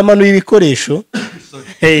sibamanuye ibikoresho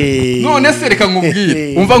none se reka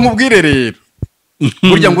nkubwire umva nkubwire rero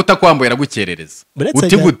burya ngo utakwambaye aragukerereza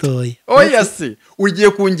uti gute oya se ugiye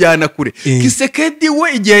kunjyana kure Tshisekedi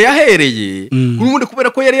we igihe yahereye n'ubundi kubera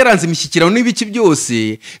ko yari yaranze imishyikirano n'ibiki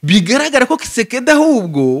byose bigaragara ko Tshisekedi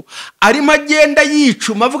ahubwo arimo agenda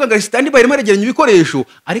yicuma avuga ngo sitandi barimo aregeranya ibikoresho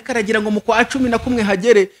ariko aragira ngo mu kwa 11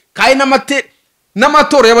 hagere kandi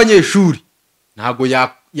n'amatora y'abanyeshuri ntago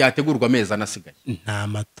yategurwa amezi anasigaye nta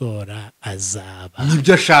matora azaba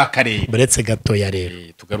nibyo ashaka rero buretse gatoya rero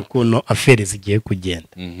tugaruka ukuntu afere zigiye kugenda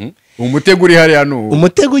umutego uri hariya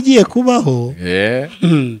umutego ugiye kubaho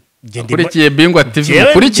kurikiye Bingwa TV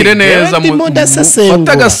mukurikire neza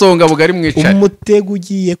fata agasonga bugari mwicare umutego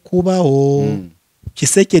ugiye kubaho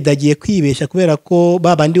Tshisekedi agiye kwibeshya kubera ko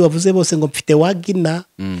babandi wavuze bose ngo mfite Wagner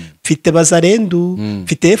mfite Bazarendu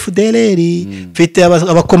mfite FDLR mfite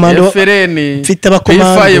abakomando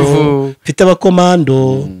mfite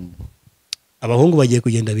abakomando abahungu bagiye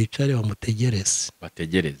kugenda bicare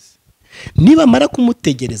bategereze niba mara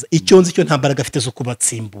kumutegereza icyonzi cyo ntambaraga afite zo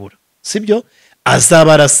kubatsimbura sibyo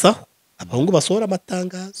azabarasaho abahungu basohora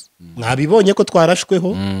amatangazo mwabibonye ko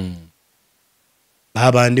twarashweho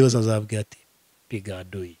babandi bazazabwira ati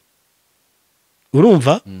bigadoye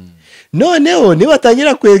urumva noneho niba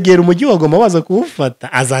atangira kwegera umujyi wa Goma baza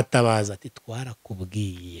kuwufata azatabaza ati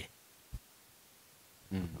twarakubwiye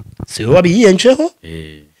si wowe wabiyenjeho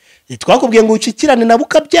twakubwiye ngo ucikirane na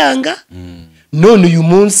bukabyanga none uyu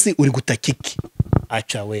munsi uri gutakiki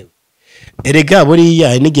aca wewe erega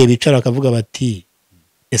buriya n'igihe bicara bakavuga bati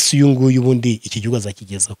ese uyu nguyu ubundi iki gihugu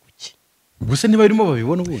azakigeza kuki gusa niba birimo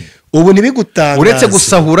babibona ubu ntibigutangaza uretse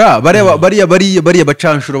gusahura bariya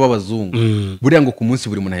bacanshuro b'abazungu buriya ngo ku munsi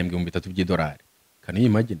buri muntu ahembwa $3,000 kandi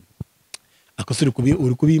imagine akose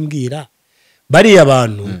uri kubimbwira bariya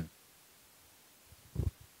abantu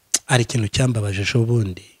ari ikintu cyambabaje ejo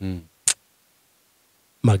bundi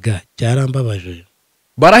maga cyarambabaje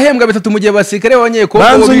barahembwa 3 mu gihe basirikare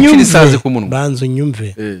b'abanyekongo bicira isazi ku munwa banzu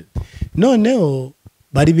nyumve noneho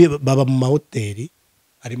baba mu mahoteli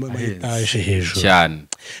harimo amataje hejuru cyane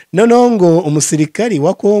noneho ngo umusirikari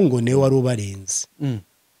wa Kongo niwe wari ubarinze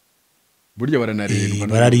burya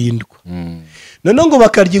bararindwa noneho ngo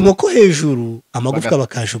bakarya inkoko hejuru amagufwa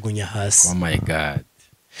bakajugunya hasi oh my god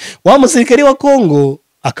wa musirikari wa Kongo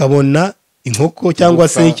akabona inkoko cyangwa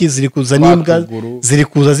se iki ziri kuza n'imbwa ziri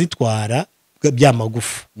kuza zitwara bya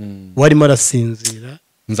magufa warimo arasinzira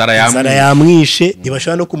inzara yamwishe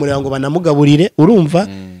ntibashobora no kumureba ngo banamugaburire urumva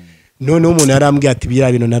noneho umuntu yarambwiye ati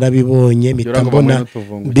biriya bintu narabibonye mitambona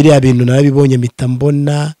biriya bintu narabibonye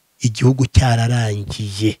mitambona igihugu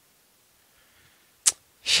cyararangiye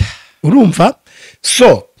urumva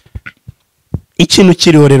so ikintu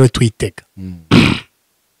kiriho rero twitega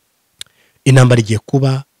intambara igiye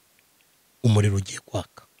kuba umuriro ugiye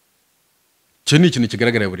kwaka cyo ni ikintu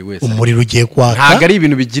kigaragara buri wese umuriro ugiye kwaka ntago ari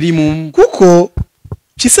ibintu bigiri mu kuko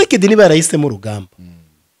Tshisekedi niba yarahisemo urugamba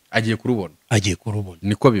agiye kurubona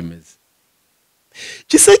niko bimeze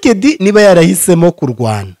Tshisekedi niba yarahisemo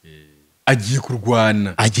kurwana agiye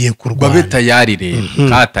kurwana babe tayari rero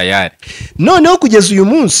ka tayari noneho kugeza uyu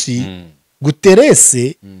munsi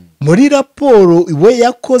Guterese muri raporo we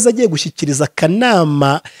yakoze agiye gushyikiriza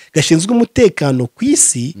akanama gashinzwe umutekano ku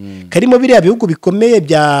isi karimo biriya bihugu bikomeye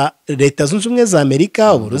bya leta zunze ubumwe za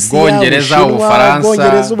Amerika, Uburusiya,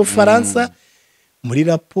 Ubwongereza, Ubufaransa. Muri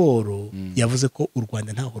raporo yavuze ko u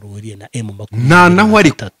Rwanda ntaho ruhuriye na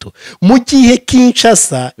M23 mu gihe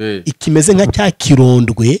Kinshasa ikimeze nka cya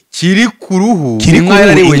kirondwe kiri ku ruhu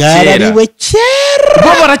inkarariwe kera bo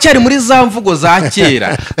baracyari muri za mvugo za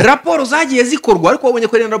kera. Raporo zagiye zikorwa ariko wabonye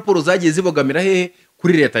ko raporo zagiye zibogamira hehe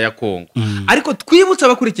kuri leta ya Congo. Ariko twibutse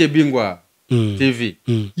abakurikiye Bingwa TV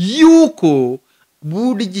yuko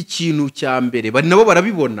buri ikintu cya mbere bari nabo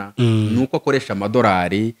barabibona nuko akoresha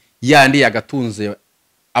amadolari yandi yagatunze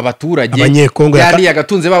abaturage, yandi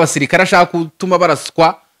yagatunze babasirikara ashaka gutuma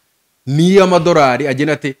baraswa, niyo amadolari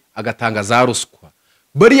agenda ate agatanga za ruswa.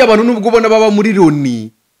 Bari abantu nubwo ubona baba muri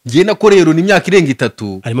Loni, ngiye nakorero ni imyaka irenga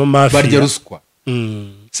 3 barya ruswa.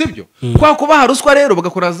 Sibyo? Kwa kubaha ruswa rero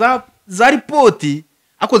bagakora za ripoti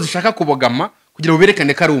ako zishaka kubogama kugira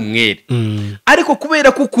berekane ko ari umwere. Ariko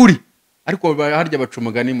kubera ko kuri ariko harya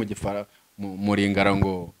bacumagani mu gifara muri ngara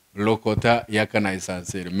ngo lokota yakana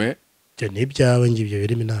essentiel me cyo nibyawe ngibyo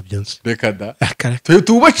birimo ntabyo nzi bekada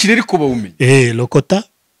tubakire ariko bawumenye lokota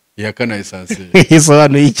yakana essentiel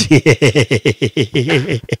isobanura iki?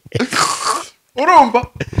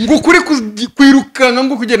 urumva ngo kuri kwirukanga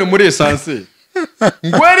ngo kugenda muri essentiel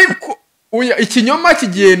ngo ariko ikinyoma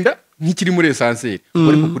kigenda nk'ikiri muri essentiel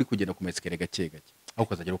ariko kuri kugenda ku mesekere gake gake aho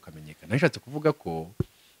kuzagera ukamenyekana. Nashatse kuvuga ko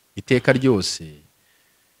iteka ryose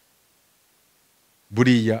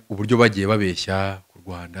buriya uburyo bagiye babeshya ku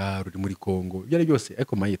Rwanda ruri muri Congo byari byose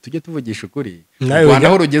ariko mayi tujye tuvugisha ukuri Rwanda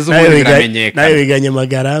aho rugeze ubu biramenyekana nayo biganye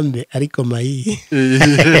magarambe ariko mayi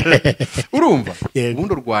urumva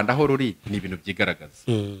ubundi Rwanda aho ruri ni ibintu byigaragaza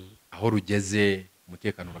aho rugeze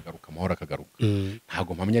umutekano uragaruka amahoro akagaruka.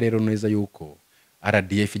 Ntago mpamya rero neza yuko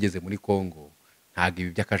RDF igeze muri Congo ntago ibi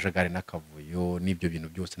by'akajagari n'akavuyo n'ibyo bintu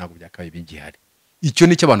byose ntago byakaye bigihari. Icyo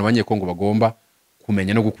ni cyo abantu banye Congo bagomba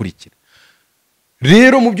kumenya no gukurikira.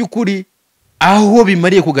 Rero mu by'ukuri aho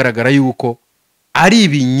bimariye kugaragara yuko ari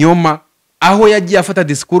ibinyoma, aho yagiye afata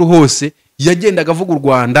disikuru hose yagendaga avuga u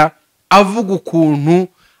Rwanda, avuga ukuntu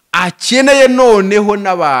akeneye noneho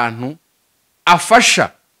n'abantu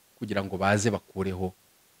afasha kugira ngo baze bakureho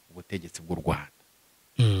ubutegetsi bw'u Rwanda.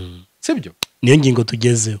 Sibyo? Niyo ngingo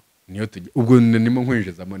tugezeho. Ubwo nimo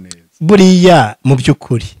nkwinjizamo neza. Buriya mu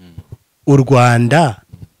by'ukuri u Rwanda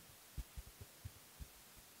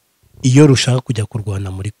iyo rushaka kujya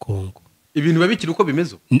kurwana muri Congo ibintu babikira uko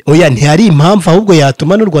bimeze, oya ntihari impamvu ahubwo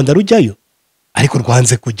yatuma n'u Rwanda rujyayo ariko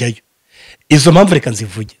rwanze kujyayo. Izo mpamvu reka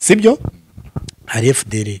nzivuge, sibyo? Hari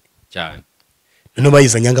FDL cyane none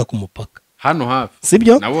bayizanyanga ku mupaka hano hafi,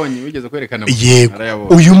 sibyo? Nabonye wigeze kwerekana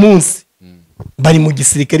uyu munsi bari mu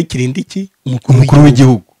gisirikare kirindi iki umukuru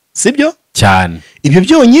w'igihugu, sibyo? Cyane ibyo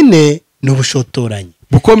byonyine ni ubushotoranyi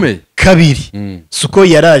bukomeye. Kabiri suko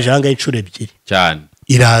yaraje hanga incuro 2 cyane,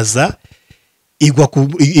 iraza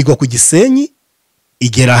igwa ku Gisenyi,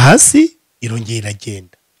 igera hasi, irongera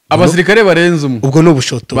iragenda. Abasirikare barenze umwe, ubwo no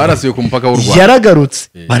bushoto barasiye ku mupaka w'u Rwanda, yaragarutse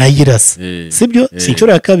barayirasa, sibyo?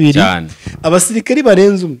 Sinchoro ya kabiri abasirikare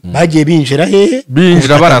barenze umwe bagiye binjira hehe,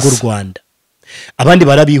 binjira barasa u Rwanda. Abandi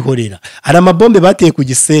barabihorera, hari amabombe bateye ku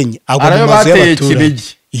Gisenyi agwa mu mazu y'abaturage.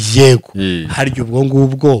 Yego haryo ubwo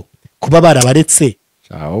ngubwo kuba barabaretse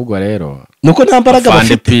ahubwo rero nuko nta mbaraga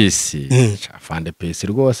bafite. Fande pisi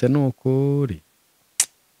rwose nukuri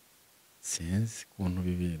sinzi kuntu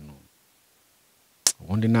bibintu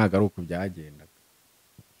ubundi nagaruka byagenda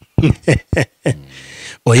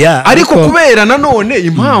oya ariko kubera nanone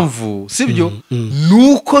impamvu sibyo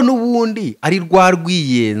nuko nubundi ari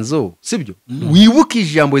rwiyenzo, sibyo? Wibuka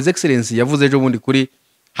ijambo His Excellency yavuze ejo bundi kuri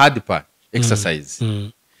hard part exercise,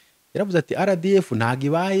 yaravuze ati RDF ntago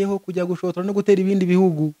ibayeho kujya gushotora no gutera ibindi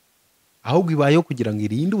bihugu, ahubwo ibayeho kugira ngo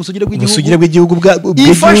irinde ubusugire bw'igihugu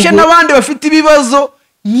ifashe n'abandi bafite ibibazo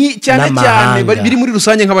cyane cyane biri muri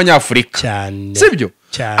rusange nk'abanyafurika, sibyo?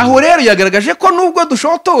 Aho rero yagaragaje ko nubwo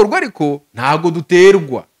dushotorwa ariko ntago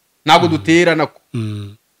duterwa, ntago duterana ko,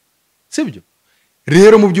 sibyo?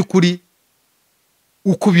 Rero mu by'ukuri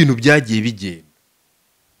uko ibintu byagiye bigenda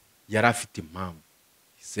yari afite impamvu.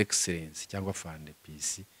 His Excellency cyangwa Fande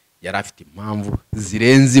PC yari afite impamvu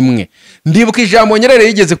zirenze imwe. Ndibuka ijambo Nyerere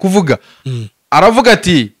yigeze kuvuga, aravuga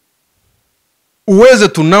ati uweze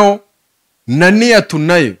tunao na nia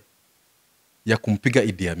tunayo ya kumpiga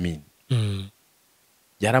Idi Amin.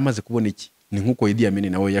 Yari amaze kubona iki, ni nkuko Idi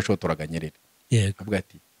Amin nawe yashotoraga Nyerere. Avuga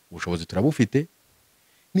ati ubushobozi turabufite,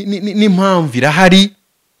 ni impamvu irahari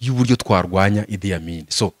y'uburyo twarwanya Idi Amin.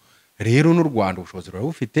 So rero n'u Rwanda ubushobozi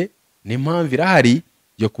turabufite, ni impamvu irahari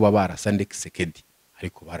yo kuba barasa Kisekedi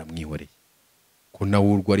ariko baramwihoreye ko nawe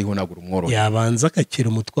urwo ariho ntabwo rumworoheye yabanza akakira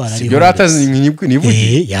umutwara sibyo ratazi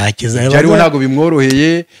nivuge yakiza ariho ntabwo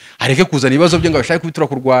bimworoheye areke kuzana ibibazo bye ngo abashake kubitura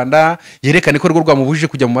ku Rwanda yerekane ko rwo rwamubujije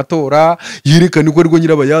kujya mu matora yerekane ko rwo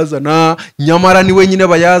nyine abayazana nyamara ni we nyine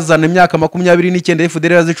abayazana imyaka 29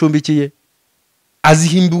 FDL yazicumbikiye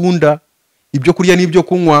aziha imbunda ibyo kurya n'ibyo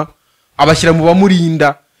kunywa abashyira mu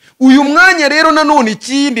bamurinda uyu mwanya rero nanone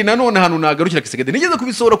ikindi nanone hano nagarukira Kisekedi nigeze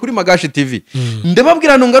kubisohora kuri Magashi TV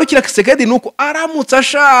ndababwira no ngarukira Kisekedi nuko aramutse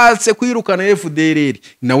ashatse kwirukana FDL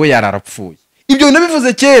nawe yararapfuye ibyo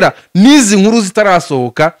nabivuze kera nizi nkuru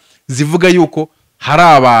zitarasohoka zivuga yuko hari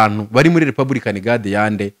abantu bari muri Republican Guard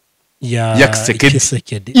yande ya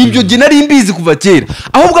Kisekedi ibyo je nari mbizi kuva kera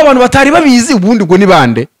ahubwo abantu batari babizi ubundi ubwo ni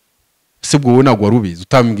bande sibwo wowe nagwa rubizi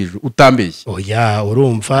utambeshye oya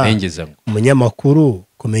urumva engeza umunyamakuru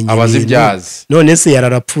kumenya abazibyazi none se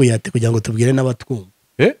yararapfuye ate kugira ngo tubwire n'abatwumva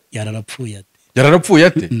yararapfuye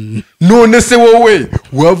ate none se wowe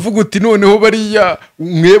wavuga uti noneho bariya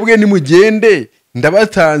mwebwe nimugende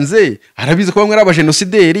ndabatanze arabizi ko bamwe ari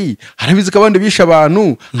abajenosideri arabizi ko abandi bisha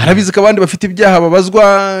abantu arabizi ko abandi bafite ibyaha babazwa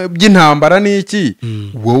by'intambara n'iki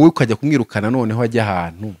wowe ukajya kumwirukana noneho ajya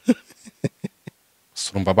ahantu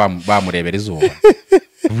surumva bamurebera izuba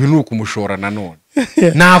ubu ni ukumushora nanone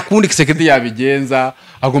nta kundi Kisekedi yabigenza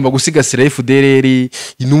agomba gusigasira FDL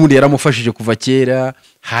n'ubundi yaramufashije kuva kera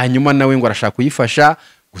hanyuma nawe ngo arashaka kuyifasha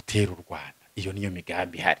gutera u Rwanda iyo niyo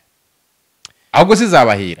migambi hari ahubwo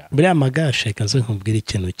sizabahira buriya Magashe kaze nkubwira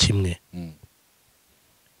ikintu kimwe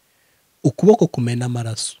ukuboko kumena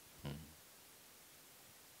amaraso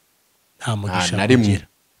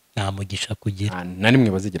nta mugisha kugira na rimwe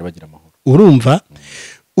bazigira bagira amahoro urumva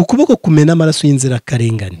ukuboko kumena amaraso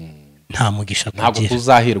y'inzirakarengane nta mugisha kugira ntabwo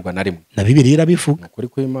tuzahirwa na rimwe na Bibiliya irabivuga ukuri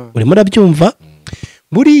kw'Imana urimo urabyumva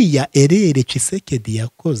buriya erere Kisekedi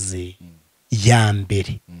yakoze ya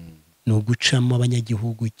mbere ni ugucamo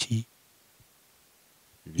abanyagihugu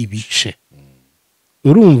ibice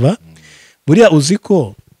urumva buriya uzi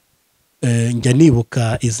ko njya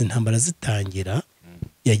nibuka izi ntambara zitangira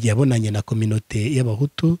yagiye abonanye na kominote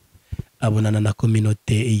y'abahutu abonana na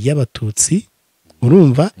kominote y'abatutsi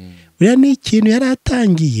urumva buriya ni ikintu yari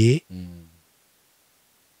atangiye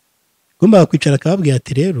gomba kwicara akababwira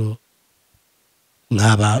ati rero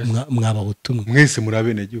mwabahutu mwese muri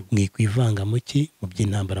abenegihugu mwikwivanga muki mu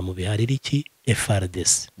by'intambara mu biharira iki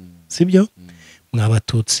FRDC sibyo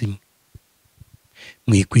mwabatutsi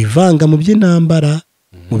mwikwivanga mu by'intambara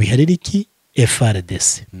mu biharira iki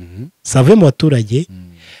FRDC save mu baturage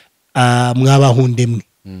mwabahunde mwe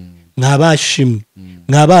mwabashimwe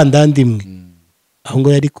mwabandandi mwe aho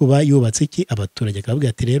ngo yari kuba yubatse iki abaturage akababwira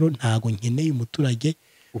ati rero ntago nkeneye umuturage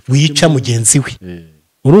wica mugenzi we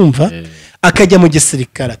urumva akajya mu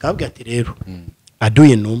gisirikare akababwira ati rero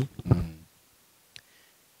aduye numwe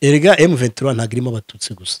erega M23 ntago irimo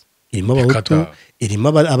abatutsi gusa irimo abahutu irimo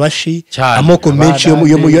abashi amoko menshi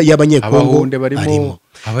y'abanyekongo arimo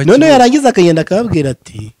none yarangiza akagenda akababwira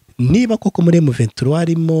ati niba koko muri M23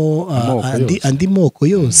 harimo andi moko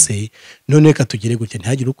yose none reka tugire gutya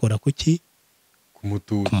ntihagire ukora kuki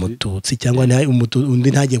kumututsi cyangwa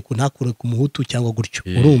undi ntagiye kuntakura ku muhutu cyangwa gutyo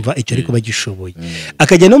urumva icyo ariko bagishoboye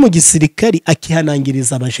akajya no mu gisirikari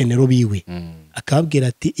akihanangiriza abajenero biwe akababwira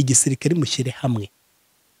ati igisirikari mushyire hamwe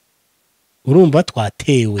urumva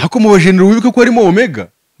twatewe hako mu bajenero wibuke ko arimo Omega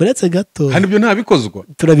buretse gato kandi ibyo ntabikozwa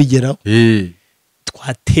turabigeraho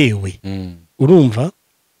twatewe urumva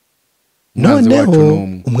noneho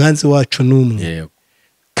umwanzi wacu n'umwe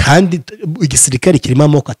kandi igisirikare kirimo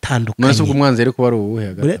amoko atandukanye none ubwo umwanzi ariko bari uwuhe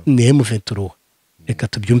hagati ni M23 reka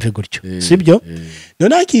tubyumve gutyo sibyo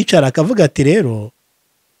none akicara akavuga ati rero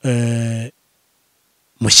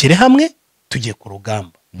mushyire hamwe tugiye ku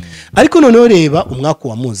rugamba ariko noneho reba umwaka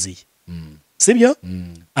wamuziye sibyo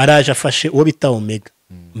araje afashe uwo bita Omega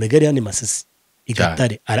ari hano Masisi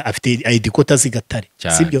igatare afite idikota z'igatare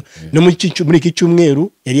sibyo no muri iki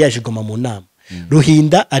cyumweru yari yaje Goma mu nama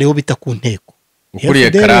Ruhinda ariho bita ku nteko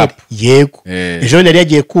ukuriye karapu yego ejo yari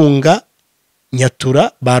yagiye kunga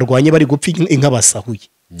Nyatura barwanye bari gupfa inka basahuye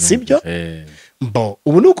sibyo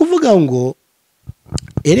ubu ni ukuvuga ngo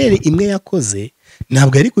erere imwe yakoze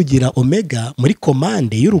ntabwo ari kugira Omega muri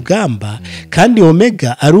komande y'urugamba kandi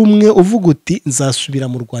Omega ari umwe uvuga uti nzasubira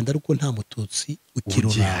mu Rwanda ariko nta mututsi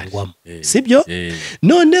ukirurangwamo sibyo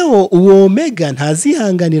noneho uwo Omega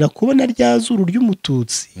ntazihanganira kubona rya zuru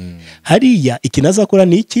ry'umututsi hariya ikinazakora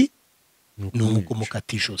ni iki ni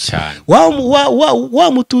umukata ijosi cyane.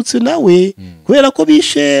 wa mututsi nawe kubera ko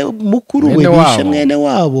bishe mukuru we bishe mwene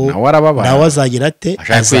wabo nawe azagira ate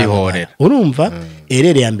azababara. urumva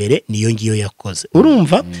erere ya mbere niyo ngiyo yakoze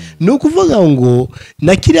urumva ni ukuvuga ngo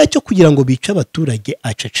na kiriya cyo kugira ngo bice abaturage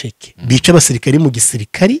aceceke bice abasirikari mu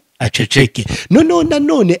gisirikari aceceke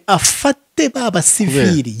none afate baba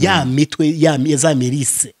sivili ya mitwe ya za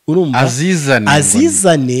mirise urumva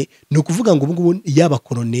azizane ni ukuvuga ngo ubu yaba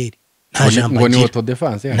koloneli nta jambo ni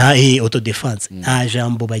autodefense autodefense nta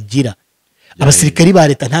jambo bagira abasirikari ba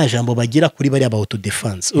leta nta jambo bagira kuri bari aba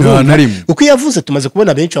autodefense uko yavuze tumaze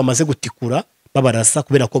kubona benshi bamaze gutikura babarasa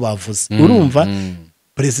kubera ko bavuze urumva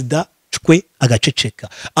perezida cwe agaceceka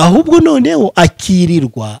ahubwo noneho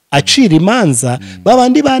akirirwa acira imanza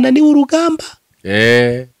babandi bananiwe urugamba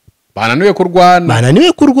bananiwe kurwana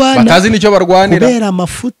batazi nicyo barwanira kubera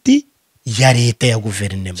amafuti ya leta ya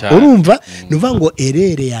guverinoma urumva nuvuga ngo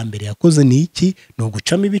erere ya mbere yakoze ni iki ni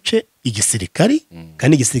ugucamo ibice igisirikari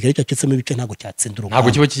kandi igisirikari cyacitsemo ibice ntabwo cyatsindura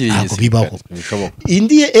ntabwo bibaho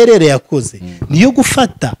indi erere yakoze niyo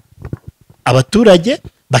gufata abaturage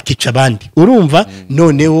bakica abandi urumva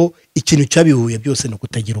noneho ikintu cyabihuye byose no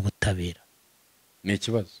kutagira ubutabera ni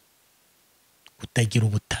ikibazo kutagira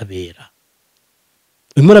ubutabera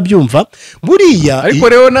urimo urabyumva buriya ariko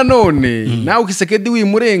rero nanone nawe Kisekedi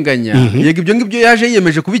wimurenganya yego ibyo ngibyo yaje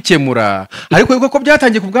yiyemeje kubikemura ariko yuko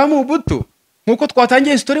byatangiye ku bwa Mobutu nkuko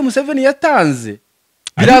twatangiye story Museveni yatanze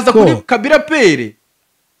biraza kuri Kabila pere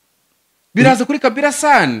biraza kuri Kabila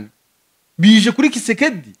san bije kuri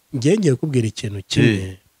Kisekedi ngenge kubwira ikintu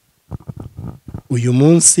kimwe uyu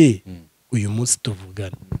munsi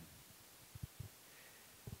tuvugana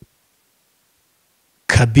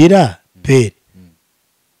Kabila pere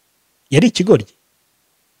yari ikigoryi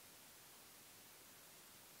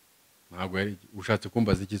ntabwo yari ushatse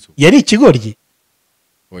kumbaza ikizo yari ikigoryi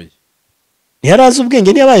oya ntiyarazi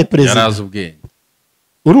ubwenge niyabaye perezida yarazi ubwenge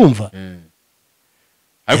urumva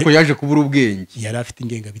ariko yaje kubura ubwenge yari afite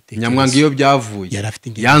ingengabitekerezo nyamwanga iyo byavuye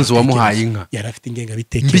yanze uwamuhaye inka yari afite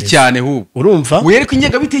ingengabitekerezo mbi cyane hubwo urumva we ariko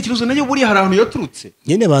ingengabitekerezo nayo buri hari ahantu yaturutse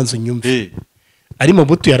nyene banze unyumve ari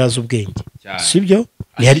Mobutu yarazi ubwenge sibyo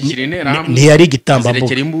ntiyari igitambambuga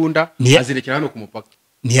azirekera imbunda azirekera hano ku mupaka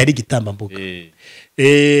ntiyari igitambambuga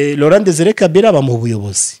Laurent Desire Kabila bamuha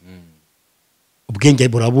ubuyobozi ubwenge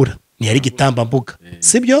burabura ntiyari igitambambuga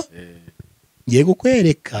sibyo ngiye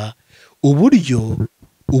kukwereka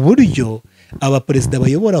uburyo abaperezida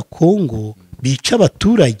bayobora Congo bica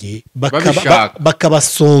abaturage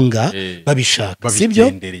bakabasonga babishaka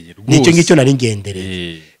sibyo nicyo ngicyo nari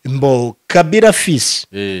ngendereye mbo Kabila fils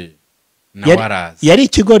yari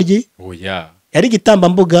ikigoryi yari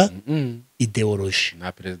igitambambuga ideology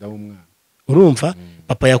na perezida w'umwana urumva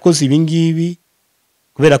papa yakoze ibi ngibi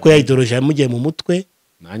kubera ko ya ideology yamugiye mu mutwe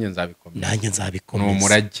nanjye nzabikomeza ni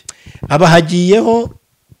umurage abahagiyeho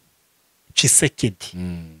Tshisekedi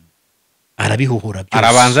arabihuhura byose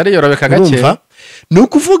arabanza ariyorobeka gake ni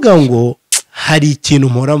ukuvuga ngo hari ikintu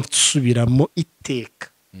mpora nsubiramo iteka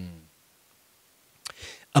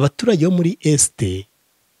abaturage bo muri este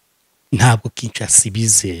ntabwo Kinshasa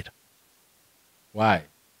bizera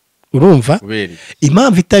urumva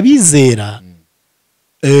impamvu itabizera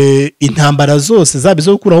intambara zose zaba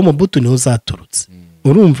zo gukuraho Mobutu niho zaturutse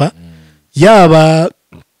urumva yaba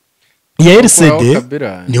iya RCD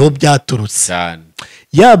niho byaturutse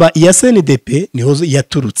yaba iya CNDP niho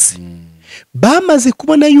yaturutse bamaze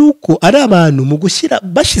kubona yuko ari abantu mu gushyira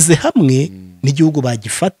bashize hamwe n'igihugu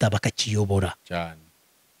bagifata bakakiyobora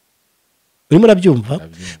urimo urabyumva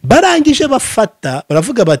barangije bafata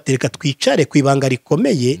baravuga batereka twicare ku ibanga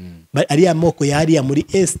rikomeye ari amoko yariya muri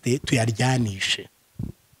este tuyaryanishe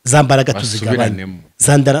zambaraga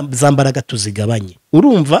tuzigabanye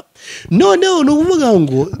urumva noneho nuvuga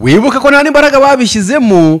ngo wibuka ko nta n'imbaraga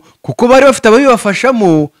babishyizemo kuko bari bafite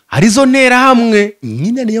ababibafashamo arizo ntera hamwe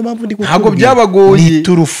nyine niyo mpamvu ndi kukubwira ntabwo byabagoye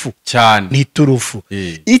ni iturufu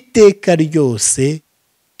iteka ryose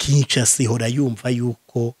Kinshasa ihora yumva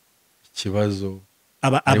yuko ikibazo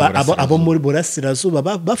abo muri burasirazuba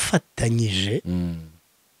bafatanyije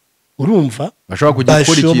urumva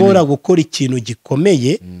bashobora gukora ikintu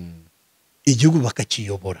gikomeye igihugu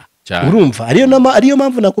bakakiyobora urumva ariyo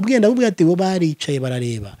mpamvu nakubwiye ndakubwira ati bo baricaye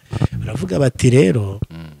barareba baravuga bati rero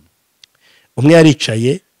umwe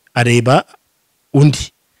yaricaye areba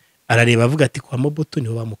undi arareba avuga ati kwa Mobutu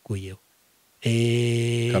niho bamukuyeho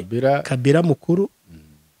Kabila mukuru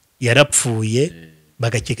yarapfuye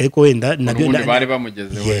bagakeka ariko wenda nabyo bari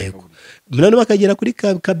bamugezeho yego none bakagera kuri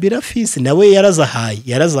Kabila fils nawe yarazahaye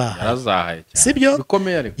sibyo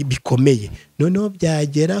bikomeye noneho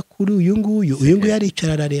byagera kuri uyu nguyu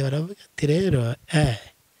aricara arareba aravuga ati rero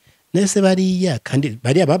nese bariya kandi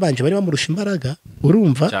bariya babanje bari bamurusha imbaraga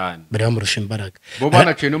urumva Cyane. bari bamurusha imbaraga bo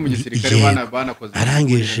banaciye no mu gisirikare banakoze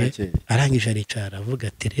arangije aricara avuga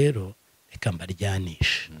ati rero reka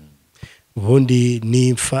mbaryanisha ubundi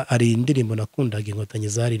nimfa ari indirimbo nakundaga inkotanyi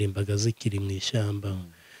zaririmbaga zikiri mu ishyamba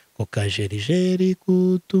ko kajerijeri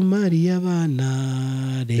kutumariye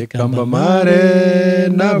abana reka mbamare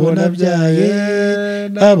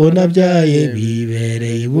nabona byaye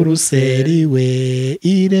bibereye buruseli we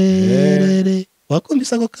irerere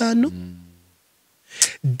wakumvise ako kantu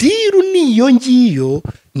diru niyo ngiyo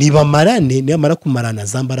nibamara kumarana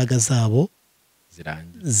za mbaraga zabo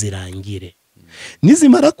zirangire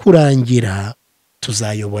nizimara kurangira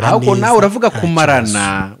tuzayobora neza ahubwo nawe uravuga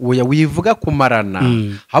kumarana wivuga kumarana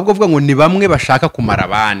ahubwo uvuga ngo ni bamwe bashaka kumara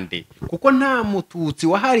abandi kuko nta mututsi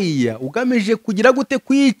wahariya ugamije kugira gute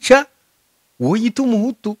kwica uwo yita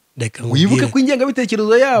umuhutu wibuke ko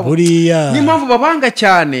ingengabitekerezo yabo n'impamvu babanga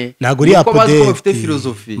cyane nuko bazi ko bafite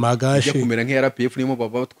filozofi ijya kumera nk'iya RPF niyo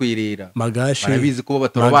baba batwirira barabizi ko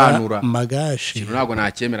batarobanura ikintu ntabwo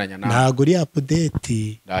nakyemeranya nawe ntabwo uri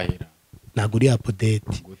apudeti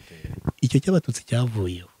icyo cy'abatutsi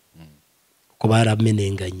cyavuyeho kuko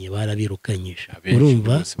baramenenganye barabirukanyije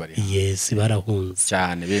urumva yesi barahunze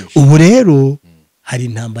cyane benshi ubu rero hari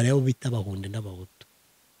intambara yabo bita abahunde n'abahutu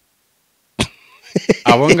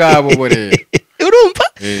abo ngabo bo rero urumva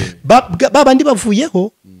babandi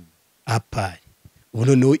bavuyeho apari ubu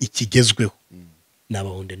noneho ikigezweho ni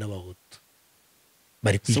abahunde n'abahutu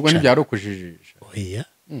bari kwicana ubwo ntibyari ukujijisha oya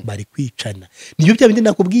bari kwicana niyo bya bindi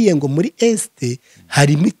nakubwiye ngo muri este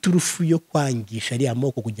harimo iturufu yo kwangisha ari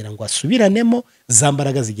amoko kugira ngo asubiranemo za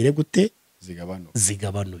mbaraga zigire gute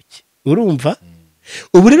zigabanuke urumva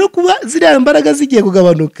ubu rero kuba ziriya mbaraga zigiye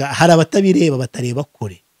kugabanuka hari abatabireba batareba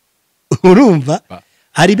kure urumva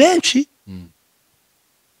hari benshi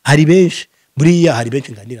buriya hari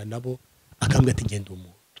benshi nganira nabo akambwira ati genda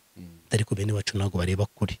umuntu ariko bene wacu ntabwo bareba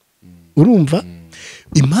kure urumva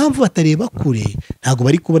impamvu batareba kure ntabwo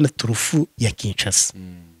bari kubona turufu ya Kinshasa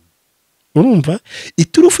urumva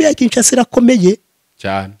iturufu ya Kinshasa irakomeye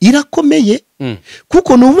cyane irakomeye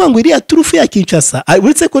kuko nuvuga ngo iriya turufu ya Kinshasa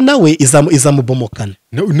uretse ko nawe izamubomokana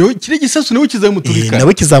kiri gisasu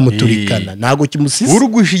nawe kizamuturikana ntabwo kimusize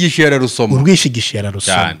urwishigishiye ararusoma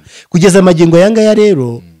kugeza amagingo yangaya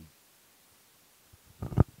rero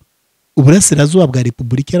uburasirazuba bwa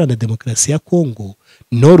Repubulika Iharanira Demokarasi ya Congo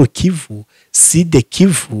Nord Kivu Sud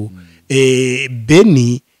Kivu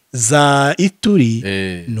Beni za Ituri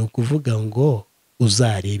ni ukuvuga ngo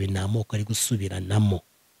uzarebe nta moko ari gusubiranamo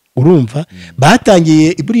urumva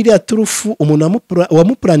batangiye buriya turufu umuntu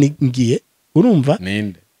wamupuraningiye urumva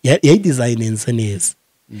yayidesigninze neza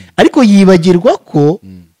ariko yibagirwa ko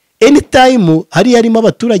anytime hari harimo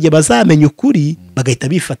abaturage bazamenya ukuri bagahita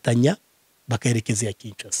bifatanya bakayerekeza ya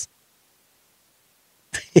Kinshasa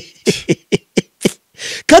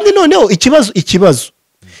kandi noneho ikibazo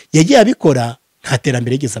yagiye abikora nta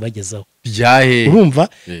terambere yigeze abagezaho urumva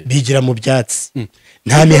bigira mu byatsi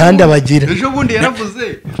nta mihanda bagira ejo bundi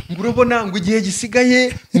yaravuze ngo urabona ngo igihe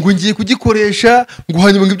gisigaye ngo ngiye kugikoresha ngo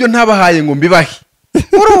hanyuma ngo ibyo ntabahaye ngo mbibahe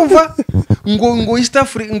urumva ngo East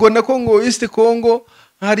Africa ngo na Congo East Congo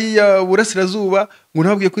hariya burasirazuba ngo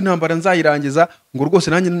ntabwiye ko intambara nzayirangiza ngo rwose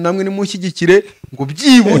nanjye namwe nimushyigikire ngo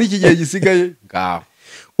byibone iki gihe gisigaye ngaho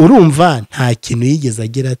urumva nta kintu yigeze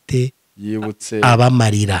agira ate yibutse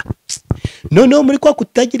abamarira noneho muri kwa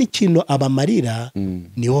kutagira ikintu abamarira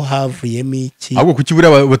niho havuyemo iki ahubwo kukibura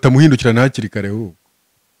batamuhindukirana hakiri kare ubu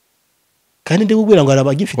kandi ndi kubwira ngo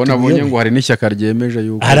harabagifite ubuyobe nabonye ngo hari n'ishyaka ryemeje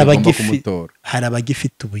yuko bagomba kumutora hari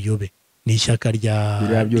abagifite ubuyobe ni ishyaka rya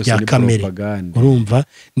kamere urumva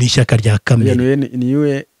ni ishyaka rya kamere ni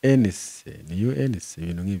UNC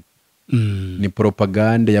ibintu nk'ibi ni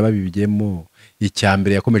propagande yababibiyemo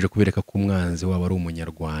icyambere yakomeje kubereka ko umwanzi waba ari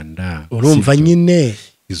umunyarwanda urumva nyine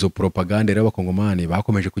izo propagande rero abakongomani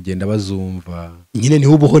bakomeje kugenda bazumva nyine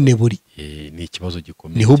niho ubuhone buri ni ikibazo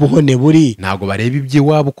gikomeye niho ubuhone buri ntago bareba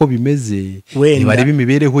iby'iwabo uko bimeze ntibareba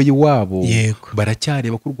imibereho y'iwabo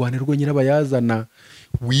baracyareba ko u Rwanda rwo nyirabayazana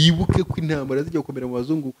wibuke ko intambara zijya gukomera mu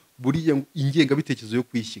bazungu buriya ingengabitekerezo yo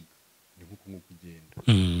kwishyiga ni nk'uko ugenda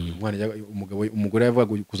umugore yavuga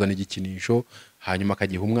kuzana igikinisho hanyuma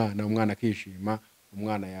akagiha umwana akishima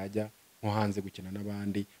umwana yajya nko hanze gukina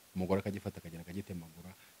n'abandi umugore akagifata akagenda akagitemagura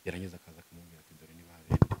yarangiza akaza akamubwira ati dore niba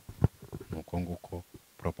bende nuko nguko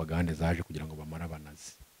propagande zaje kugira ngo bamara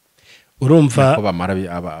banazi urumva ko bamara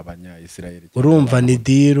abanya-Israel urumva ni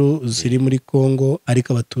diru ziri muri Congo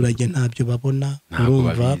ariko abaturage ntabyo babona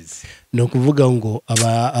urumva no kuvuga ngo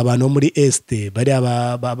abantu muri este bari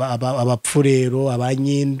abapfurero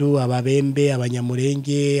abanyindu ababembe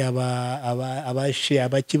abanyamurenge abashe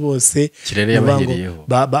abaki bose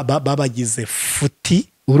babagize futi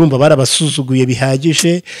urumva barabasuzuguye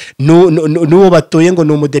bihagije n'uwo batoye ngo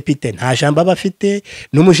ni umudepite nta jambo bafite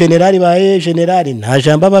n'umujenerali baye generali nta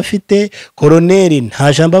jambo bafite koroneri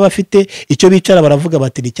nta jambo bafite icyo bicara baravuga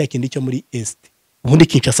bati ni cya kindi cyo muri este ubundi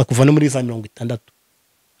Kinshasa kuva no muri za 60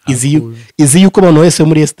 izi yuko abantu wese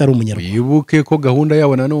muri este ari umunyarwanda wibuke ko gahunda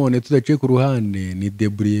yabo nanone tudaciye ku ruhande ni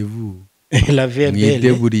debriez-vous la vie est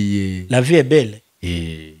belle la vie est belle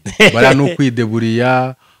bara no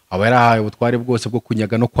kwideburiya aba yarahaye ubutware bwose bwo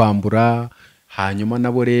kunyaga no kwambura hanyuma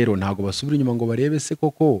nabo rero ntago basubira inyuma ngo barebe se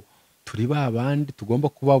koko turi babandi tugomba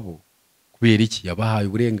kubabo kubera iki yabahaye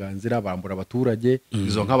uburenganzira bambura abaturage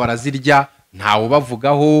izo nka barazirya ntawo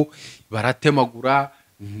bavugaho baratemagura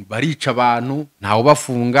barica abantu ntawo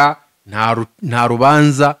bafunga nta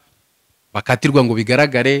rubanza bakatirwa ngo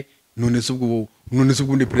bigaragare none se ubwo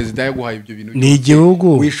ndi president yaguhaye ibyo bintu ni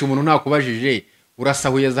igihugu wisha umuntu ntakubajije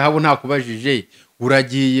urasahuye zahabu ntakubajije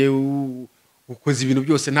uragiye ukoze ibintu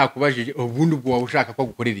byose ntakubajije ubundi ubwo waba ushaka ko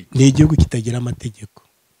gukorera iki ni igihugu kitagira amategeko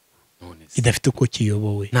kidafite uko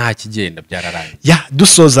kiyobowe nta kigenda byararangiye ya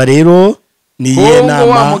dusoza rero ni ye nama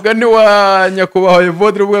wa mugani wa nyakubahwa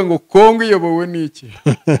Evodre uvuga ngo Congo iyobowe n'iki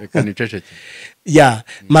reka niceceke ya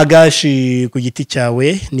Magashi ku giti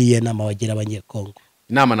cyawe ni ye nama wagira abanyekongo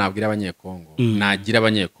inama nabwira abanyekongo nagira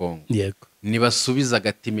abanyekongo yego nibasubiza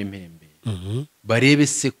agatima impembe barebe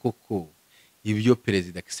se koko ibyo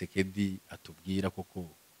perezida Kisekedi atubwira koko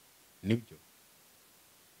nibyo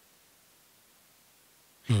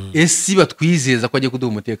ese batwizeza ko agiye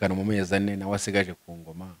kuduha umutekano mu mezi 4 nawe asigaje ku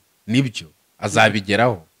ngoma nibyo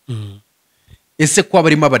azabigeraho ese ko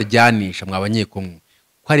abarimo abaryanisha mwabanyekongo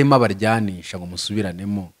ko arimo abaryanisha ngo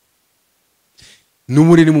musubiranemo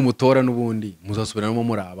n'umuri ni mu mutora n'ubundi muzasubiranamo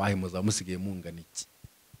muri abahe muzamusigaye mungana iki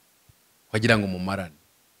kwagira ngo mumarane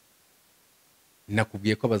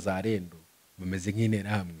nakubwiye ko abazarendo bameze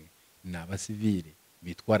nk'intera hamwe ni abasivile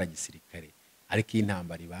bitwara gisirikare ariko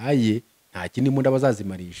intambara ibaye nta kindi munda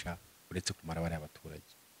bazazimarisha uretse kumara bari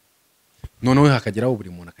abaturage noneho hakageraho buri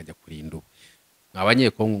muntu akajya kurinda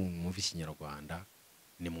abanyekongo mu Kinyarwanda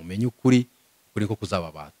ni mumenye ukuri ko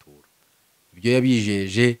kuzababatura ibyo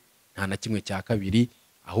yabijeje nta na kimwe cya kabiri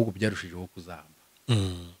ahubwo byarushijeho kuzamba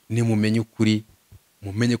ni mumenye ukuri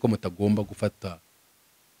mumenye ko mutagomba gufata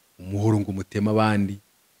umuhoro ngo mutema abandi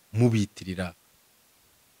mubitirira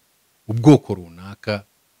ubwoko runaka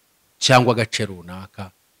cyangwa agace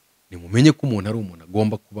runaka ni mumenye ko umuntu ari umuntu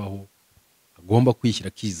agomba kubaho agomba kwishyira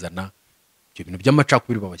kizana ibyo bintu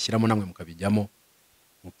by'amacakubiri babashyiramo namwe mukabijyamo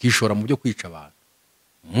mukishora mu byo kwica abantu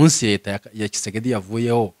umunsi leta ya Kisekedi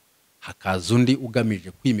yavuyeho hakaza undi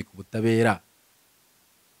ugamije kwimika ubutabera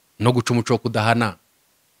no guca umuco wo kudahana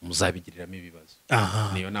muzabigiriramo ibibazo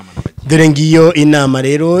niyo nama dore ngiyo inama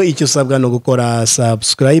rero icyo usabwa no gukora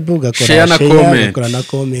subscribe ugakora share ugakora na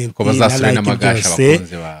comment ko bazasubira na Magashi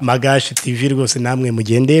abakunzi ba Magashi TV rwose namwe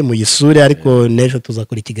mugende muyisure ariko nejo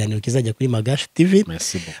tuzakora ikiganiro kizajya kuri Magashi TV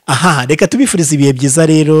reka tubifuriza ibihe byiza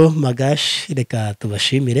rero Magashi reka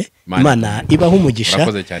tubashimire Imana ibaho umugisha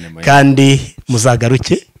kandi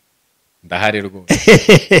muzagaruke ndahari rwose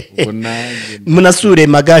munasure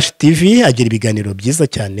Magashi TV agira ibiganiro byiza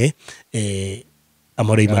cyane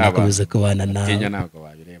amahoro y'Imana akomeze kubana nawe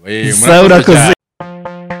urakoze.